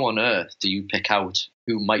how on earth do you pick out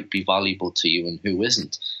who might be valuable to you and who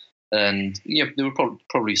isn't? And there were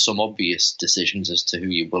probably some obvious decisions as to who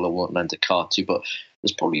you will or won't lend a car to, but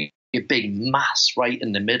there's probably a big mass right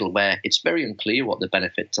in the middle where it's very unclear what the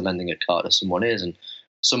benefit to lending a car to someone is. And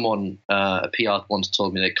someone, a PR once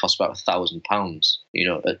told me they cost about £1,000.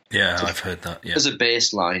 I've heard that. Yeah. As a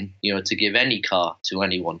baseline, to give any car to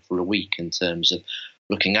anyone for a week in terms of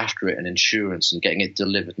looking after it and insurance and getting it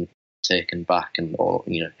delivered and taken back and all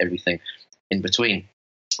everything in between.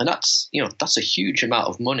 And that's a huge amount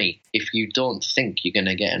of money if you don't think you're going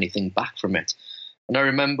to get anything back from it. And I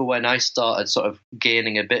remember when I started sort of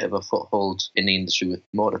gaining a bit of a foothold in the industry with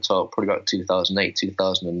Motor Talk, probably about 2008,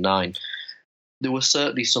 2009, there was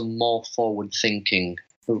certainly some more forward thinking.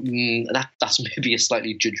 That's maybe a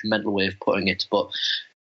slightly judgmental way of putting it, but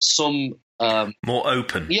some more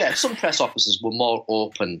open. Yeah, some press officers were more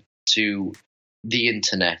open to the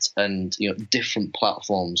internet and different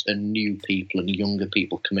platforms and new people and younger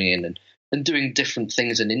people coming in and doing different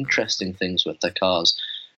things and interesting things with their cars.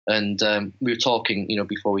 And we were talking,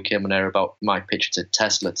 before we came on air about my pitch to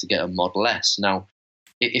Tesla to get a Model S. Now,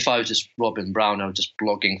 if I was just Robin Brown, I was just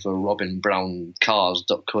blogging for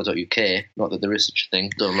robinbrowncars.co.uk. Not that there is such a thing,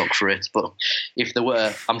 don't look for it. But if there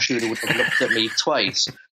were, I'm sure they would have looked at me twice.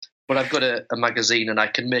 But I've got a magazine and I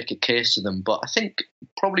can make a case to them. But I think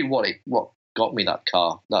probably what got me that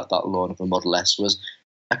car, that loan of a Model S, was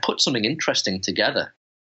I put something interesting together.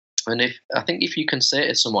 And I think if you can say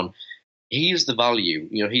to someone, here's the value,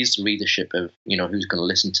 here's the readership of, who's going to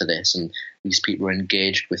listen to this, and these people are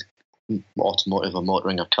engaged with automotive or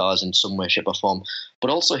motoring of cars in some way, shape or form, but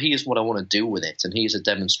also here's what I want to do with it, and here's a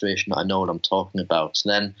demonstration that I know what I'm talking about,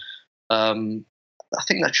 then I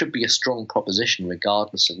think that should be a strong proposition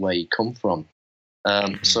regardless of where you come from.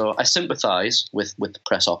 So I sympathise with the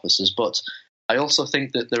press officers, but I also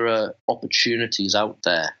think that there are opportunities out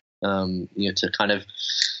there, to kind of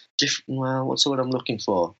what's the word I'm looking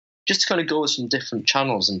for? Just to kind of go with some different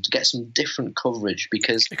channels and to get some different coverage,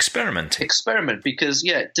 because experiment, because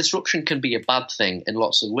disruption can be a bad thing in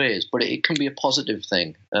lots of ways, but it can be a positive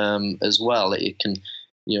thing as well. It can,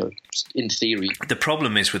 in theory. The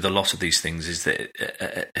problem is with a lot of these things is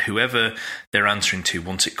that whoever they're answering to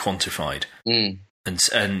wants it quantified,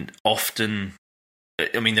 and often,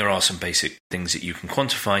 I mean, there are some basic things that you can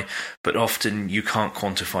quantify, but often you can't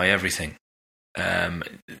quantify everything.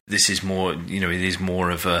 This is more, it is more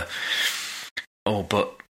of a,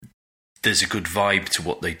 but there's a good vibe to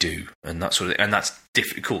what they do, and that sort of, and that's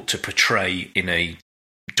difficult to portray in a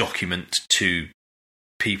document to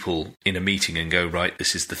people in a meeting and go, right,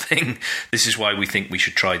 this is the thing, this is why we think we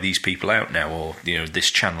should try these people out now, or this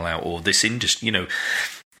channel out, or this industry,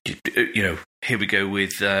 here we go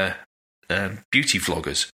with beauty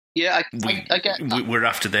vloggers. Yeah, I get that. We're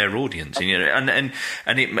after their audience, and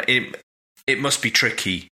it must be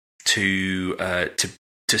tricky to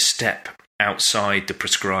step outside the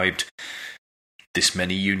prescribed. This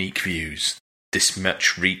many unique views, this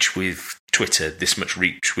much reach with Twitter, this much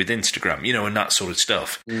reach with Instagram, and that sort of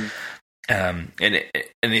stuff. And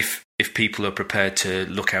if people are prepared to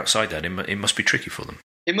look outside that, it must be tricky for them.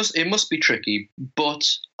 It must be tricky, but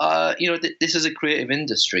this is a creative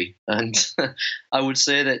industry, and I would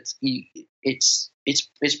say that it's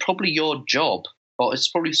probably your job, or it's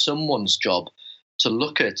probably someone's job, to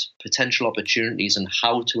look at potential opportunities and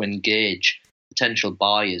how to engage potential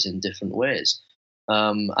buyers in different ways.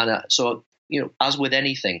 So as with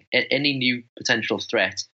anything, any new potential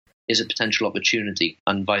threat is a potential opportunity,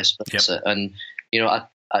 and vice versa. Yep. And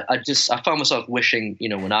I found myself wishing,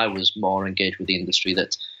 when I was more engaged with the industry,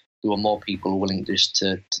 that there were more people willing just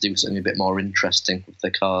to do something a bit more interesting with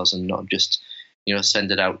their cars, and not just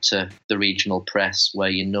send it out to the regional press where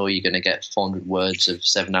you're going to get 400 words of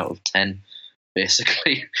 7 out of 10.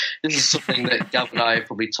 Basically, this is something that Gav and I have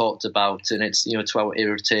probably talked about, and it's to our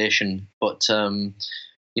irritation. But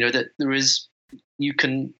that there is, you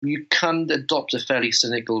can adopt a fairly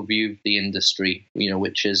cynical view of the industry,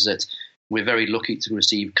 which is that we're very lucky to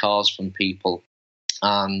receive cars from people,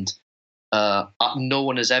 and no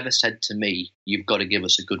one has ever said to me, "You've got to give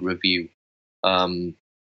us a good review," and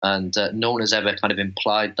no one has ever kind of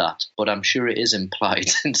implied that, but I'm sure it is implied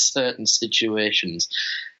in certain situations.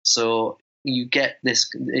 So you get this,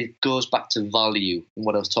 it goes back to value, and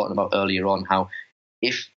what I was talking about earlier on, how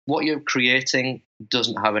if what you're creating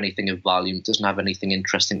doesn't have anything of value, doesn't have anything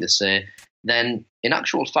interesting to say, then in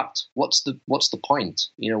actual fact, what's the point?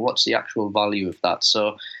 What's the actual value of that?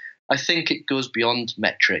 So I think it goes beyond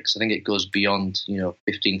metrics. I think it goes beyond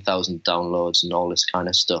 15,000 downloads and all this kind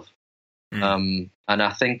of stuff. And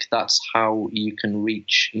I think that's how you can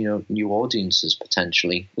reach new audiences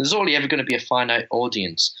potentially. There's only ever going to be a finite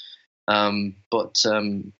audience, but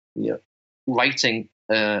writing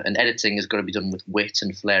and editing is going to be done with wit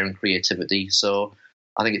and flair and creativity. So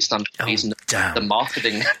I think it stands to reason that the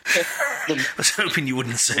marketing. I was hoping you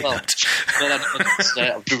wouldn't say that.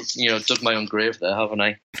 I've dug my own grave there, haven't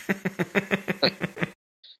I?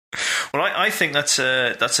 Well, I think that's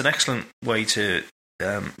an excellent way to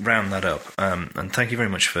round that up. And thank you very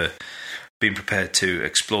much for being prepared to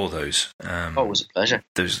explore those. It was a pleasure.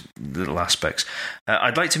 Those little aspects.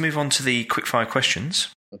 I'd like to move on to the quickfire questions.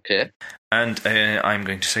 Okay. And I'm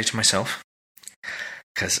going to say to myself,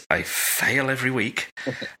 because I fail every week,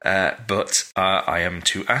 but I am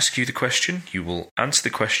to ask you the question. You will answer the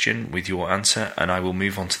question with your answer, and I will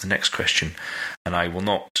move on to the next question. And I will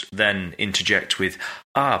not then interject with,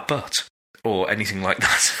 but, or anything like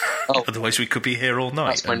that. Oh, otherwise we could be here all night.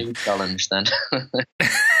 That's my new challenge then.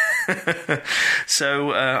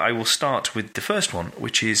 So I will start with the first one,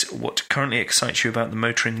 which is what currently excites you about the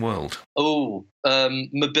motoring world?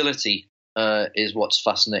 Mobility. Is what's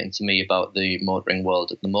fascinating to me about the motoring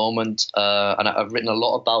world at the moment, and I've written a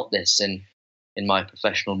lot about this in my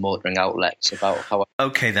professional motoring outlets about how.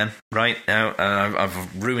 Okay, then, right now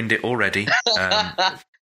I've ruined it already.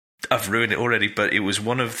 But it was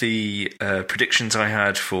one of the predictions I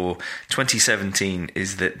had for 2017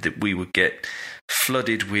 is that we would get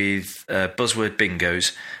flooded with buzzword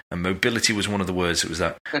bingos, and mobility was one of the words that was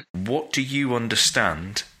that. What do you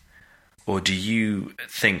understand? Or do you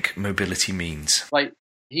think mobility means? Right,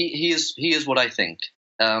 he is what I think,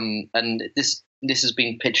 and this has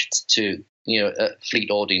been pitched to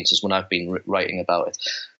fleet audiences when I've been writing about it.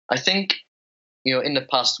 I think in the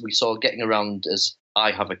past we saw getting around as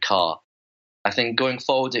I have a car. I think going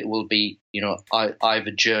forward it will be I have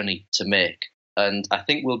a journey to make, and I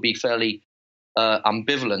think we'll be fairly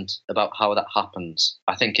ambivalent about how that happens.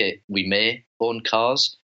 I think we may own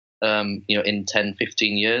cars. In 10,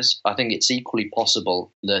 15 years, I think it's equally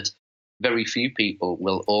possible that very few people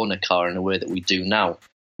will own a car in a way that we do now.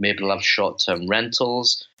 Maybe they'll have short-term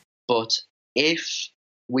rentals, but if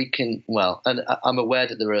we can, and I'm aware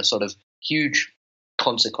that there are sort of huge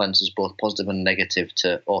consequences, both positive and negative,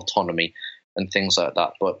 to autonomy and things like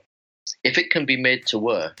that. But if it can be made to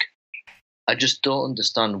work, I just don't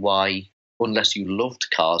understand why, unless you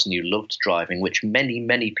loved cars and you loved driving, which many,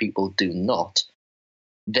 many people do not,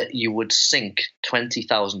 that you would sink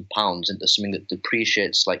 £20,000 into something that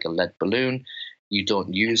depreciates like a lead balloon, you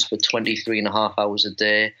don't use for 23.5 hours a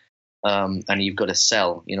day, and you've got to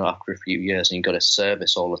sell, after a few years, and you've got to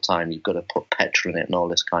service all the time. You've got to put petrol in it and all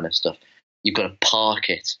this kind of stuff. You've got to park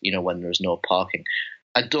it, when there's no parking.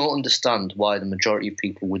 I don't understand why the majority of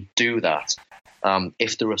people would do that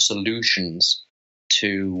if there are solutions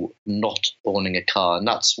to not owning a car. And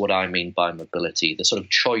that's what I mean by mobility, the sort of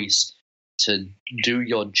choice to do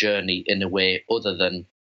your journey in a way other than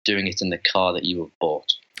doing it in the car that you have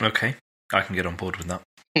bought. Okay, I can get on board with that.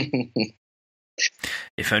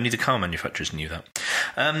 If only the car manufacturers knew that.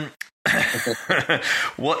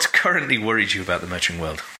 What currently worries you about the motoring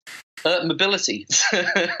world? Mobility.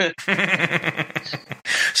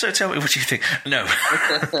 So tell me, what do you think? No.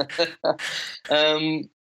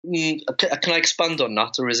 Can I expand on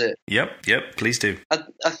that, or is it? Yep, please do.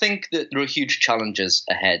 I think that there are huge challenges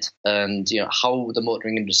ahead, and how the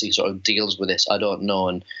motoring industry sort of deals with this, I don't know.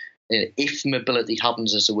 And if mobility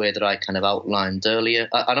happens as a way that I kind of outlined earlier,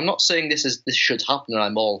 and I'm not saying this should happen, and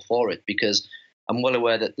I'm all for it, because I'm well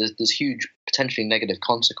aware that there's huge potentially negative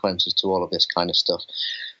consequences to all of this kind of stuff.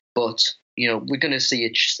 But we're going to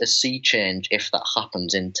see a sea change if that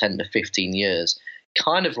happens in 10 to 15 years,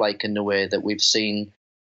 kind of like in the way that we've seen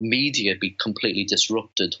media be completely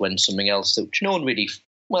disrupted when something else that no one really,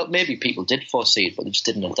 maybe people did foresee it, but they just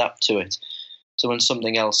didn't adapt to it. So when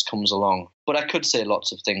something else comes along, but I could say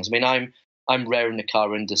lots of things. I mean, I'm rare in the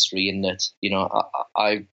car industry in that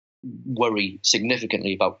I worry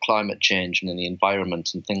significantly about climate change and the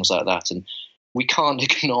environment and things like that, and we can't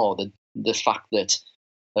ignore the fact that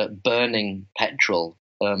burning petrol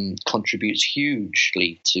contributes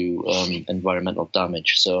hugely to environmental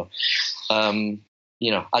damage. So.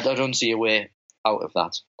 I don't see a way out of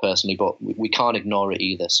that personally, but we can't ignore it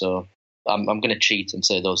either. So I'm going to cheat and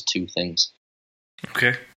say those two things.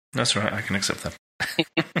 Okay, that's right. I can accept that.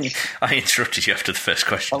 I interrupted you after the first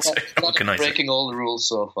question. So I'm breaking all the rules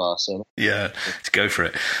so far. So yeah, let's go for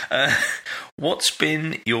it. What's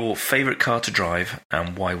been your favourite car to drive,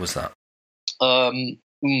 and why was that? Can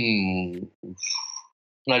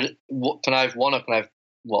I have one, or can I have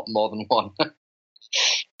more than one?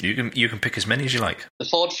 You can pick as many as you like. The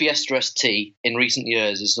Ford Fiesta ST in recent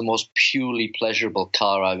years is the most purely pleasurable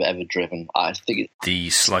car I've ever driven. I think it's the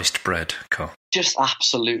sliced bread car. Just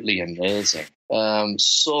absolutely amazing.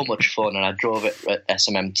 So much fun, and I drove it at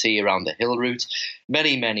SMMT around the hill route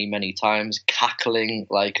many, many, many times, cackling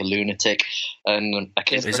like a lunatic. And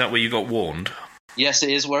is that where you got warned? Yes, it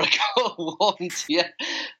is where I got warned. Yeah,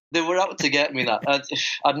 they were out to get me. That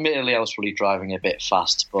admittedly, I was probably driving a bit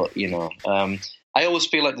fast, but I always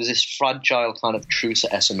feel like there's this fragile kind of truce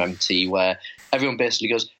at SMMT where everyone basically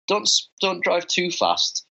goes, "Don't drive too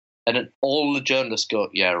fast." And then all the journalists go,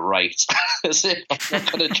 "Yeah, right." As if I'm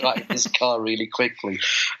not going to drive this car really quickly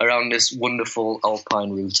around this wonderful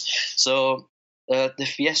Alpine route. So the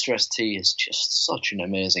Fiesta ST is just such an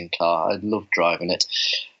amazing car. I love driving it.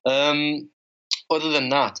 Other than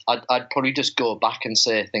that, I'd probably just go back and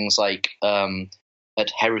say things like at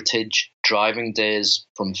Heritage driving days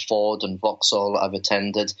from Ford and Vauxhall I've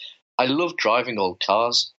attended. I love driving old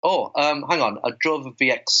cars. Oh, hang on. I drove a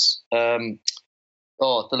VX... the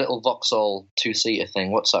little Vauxhall two-seater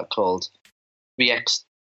thing. What's that called? VX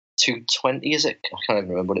 220, is it? I can't even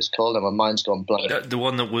remember what it's called. And my mind's gone blank. The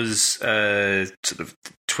one that was sort of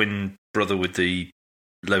twin brother with the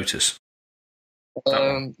Lotus.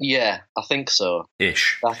 Yeah, I think so.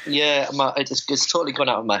 Ish. It's totally gone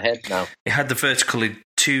out of my head now. It had the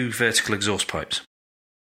two vertical exhaust pipes.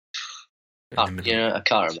 I can't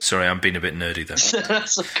remember. Sorry, I'm being a bit nerdy there.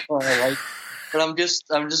 That's a car I like. But I've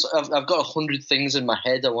got 100 things in my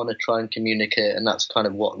head I want to try and communicate, and that's kind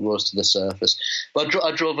of what rose to the surface. But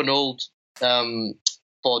I drove an old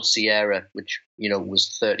Ford Sierra, which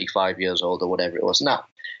was 35 years old or whatever it was. Now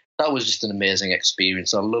that was just an amazing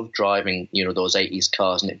experience. I love driving, those 80s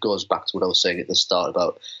cars, and it goes back to what I was saying at the start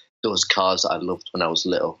about those cars that I loved when I was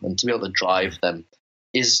little, and to be able to drive them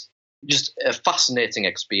is just a fascinating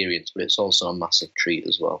experience, but it's also a massive treat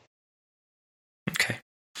as well. Okay.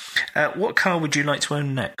 What car would you like to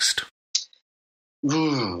own next?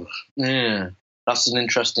 Ooh, yeah, that's an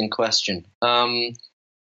interesting question. What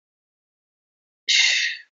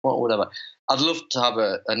would I? I'd love to have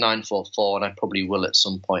a 944, and I probably will at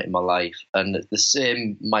some point in my life. And the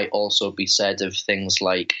same might also be said of things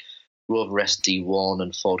like Rover SD1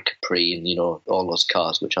 and Ford Capri, and all those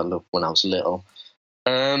cars which I loved when I was little.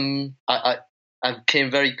 I came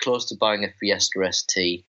very close to buying a Fiesta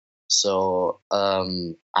ST. So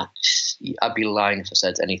I'd be lying if I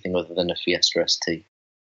said anything other than a Fiesta ST.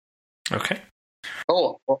 Okay.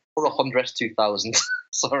 Oh, or a Honda S2000.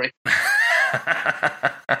 Sorry.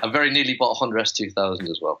 I very nearly bought a Honda S2000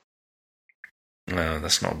 as well. No,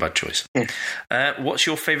 that's not a bad choice. What's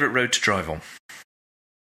your favourite road to drive on?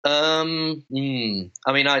 I mean,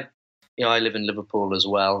 I live in Liverpool as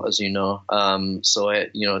well, as you know. So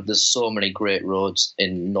there's so many great roads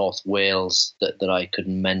in North Wales that I could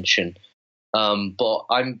mention. But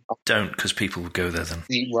don't, because people would go there then.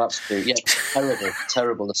 Well, that's true. Yeah,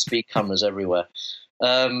 terrible. The speed cameras everywhere.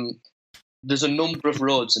 There's a number of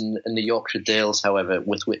roads in the Yorkshire Dales, however,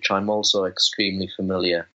 with which I'm also extremely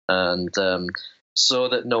familiar. And so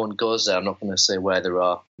that no one goes there, I'm not going to say where they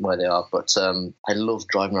are, but I love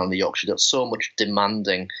driving around the Yorkshire Dales. So much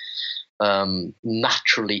demanding,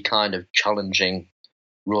 naturally kind of challenging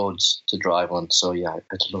roads to drive on. So yeah,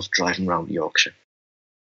 I'd love driving around Yorkshire.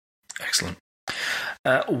 Excellent.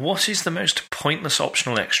 What is the most pointless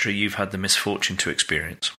optional extra you've had the misfortune to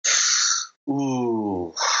experience?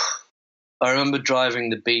 Ooh, I remember driving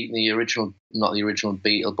the original, not the original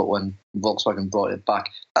Beetle, but when Volkswagen brought it back.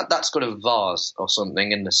 That's got a vase or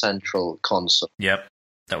something in the central console. Yep,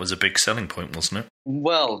 that was a big selling point, wasn't it?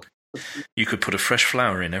 Well, you could put a fresh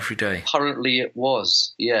flower in every day. Apparently it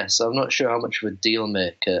was, yes. I'm not sure how much of a deal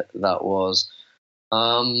maker that was.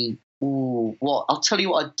 Well, I'll tell you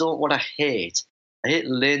what I hate. I hate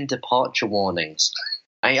lane departure warnings.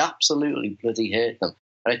 I absolutely bloody hate them.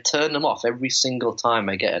 And I turn them off every single time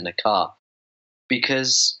I get in a car.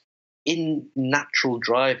 Because in natural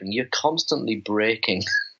driving, you're constantly braking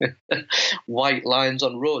white lines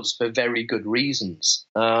on roads for very good reasons.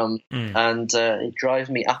 And it drives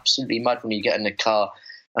me absolutely mad when you get in a car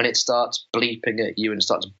and it starts bleeping at you and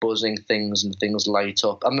starts buzzing things and things light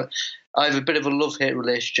up. I have a bit of a love-hate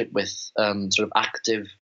relationship with sort of active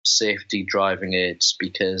safety driving aids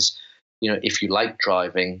because, if you like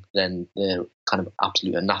driving, then they're kind of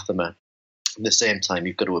absolute anathema. At the same time,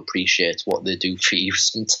 you've got to appreciate what they do for you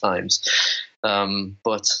sometimes.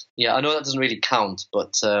 But yeah, I know that doesn't really count,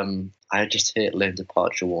 but I just hate lane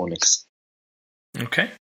departure warnings.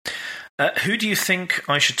 Okay. Who do you think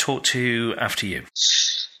I should talk to after you?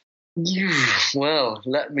 Well,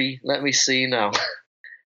 let me see now.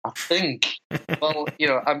 I think. Well,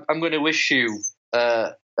 I'm going to wish you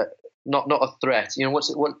not a threat.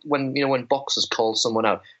 When boxers call someone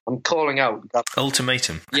out, I'm calling out.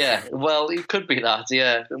 Ultimatum. Yeah, well, it could be that.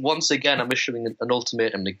 Yeah, once again, I'm issuing an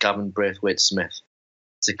ultimatum to Gavin Braithwaite-Smith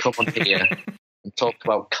to come on here and talk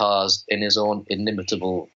about cars in his own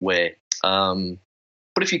inimitable way.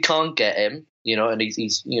 But if you can't get him, and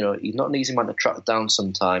he's not an easy man to track down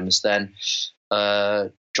sometimes, then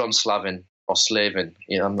John Slavin or Slavin,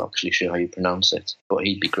 I'm not actually sure how you pronounce it, but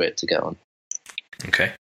he'd be great to get on.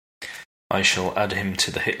 Okay, I shall add him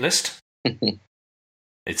to the hit list.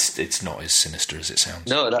 It's not as sinister as it sounds.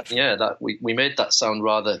 No, that we made that sound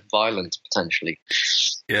rather violent potentially.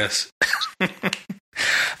 Yes.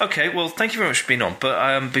 Okay, well, thank you very much for being on.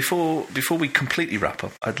 But before we completely wrap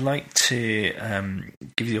up, I'd like to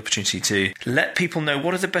give you the opportunity to let people know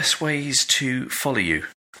what are the best ways to follow you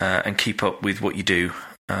and keep up with what you do,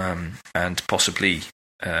 and possibly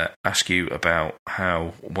ask you about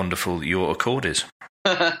how wonderful your Accord is.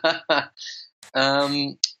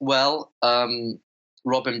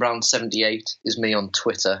 Robin Brown 78 is me on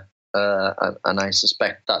Twitter. And I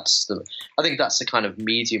suspect that's the kind of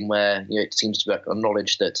medium where it seems to be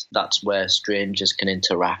acknowledged that that's where strangers can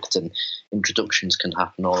interact and introductions can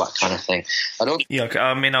happen, all that kind of thing. Yeah,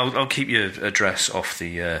 I mean, I'll keep your address off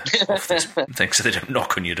off this thing so they don't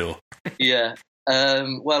knock on your door. Yeah.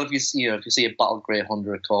 Well, if you see a battle grey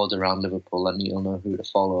Honda Accord around Liverpool, then you'll know who to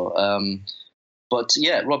follow. But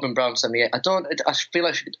yeah, Robin Brown 78. I feel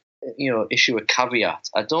I should issue a caveat.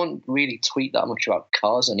 I don't really tweet that much about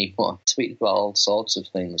cars anymore. I tweet about all sorts of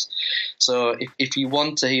things. So if you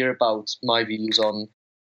want to hear about my views on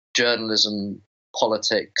journalism,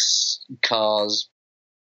 politics, cars...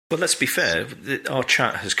 Well, let's be fair. Our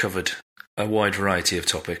chat has covered a wide variety of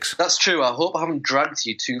topics. That's true. I hope I haven't dragged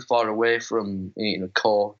you too far away from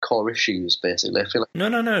core issues, basically. I feel like...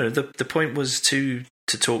 No. The point was to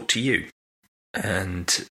talk to you.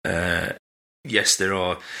 And... yes, there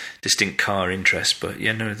are distinct car interests, but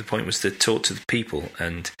the point was to talk to the people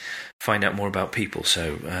and find out more about people.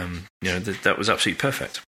 So, that was absolutely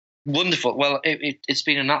perfect. Wonderful. Well, it's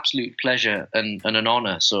been an absolute pleasure and an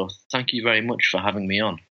honour. So, thank you very much for having me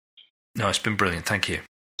on. No, it's been brilliant. Thank you.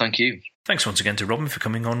 Thank you. Thanks once again to Robin for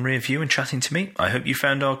coming on Rear View and chatting to me. I hope you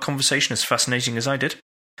found our conversation as fascinating as I did.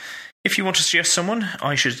 If you want to suggest someone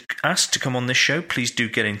I should ask to come on this show, please do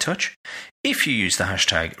get in touch. If you use the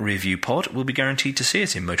hashtag RearViewPod, we'll be guaranteed to see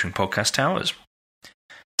it in Motoring Podcast Towers.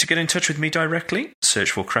 To get in touch with me directly, search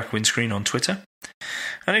for Crack Windscreen on Twitter.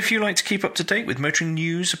 And if you like to keep up to date with motoring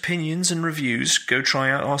news, opinions and reviews, go try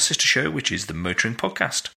out our sister show, which is the Motoring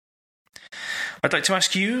Podcast. I'd like to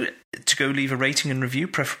ask you to go leave a rating and review,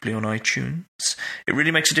 preferably on iTunes. It really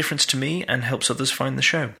makes a difference to me and helps others find the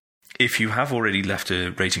show. If you have already left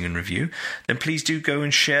a rating and review, then please do go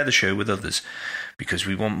and share the show with others, because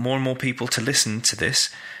we want more and more people to listen to this,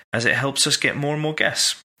 as it helps us get more and more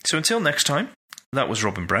guests. So until next time, that was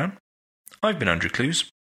Robin Brown. I've been Andrew Clues,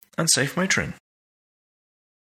 and safe motoring.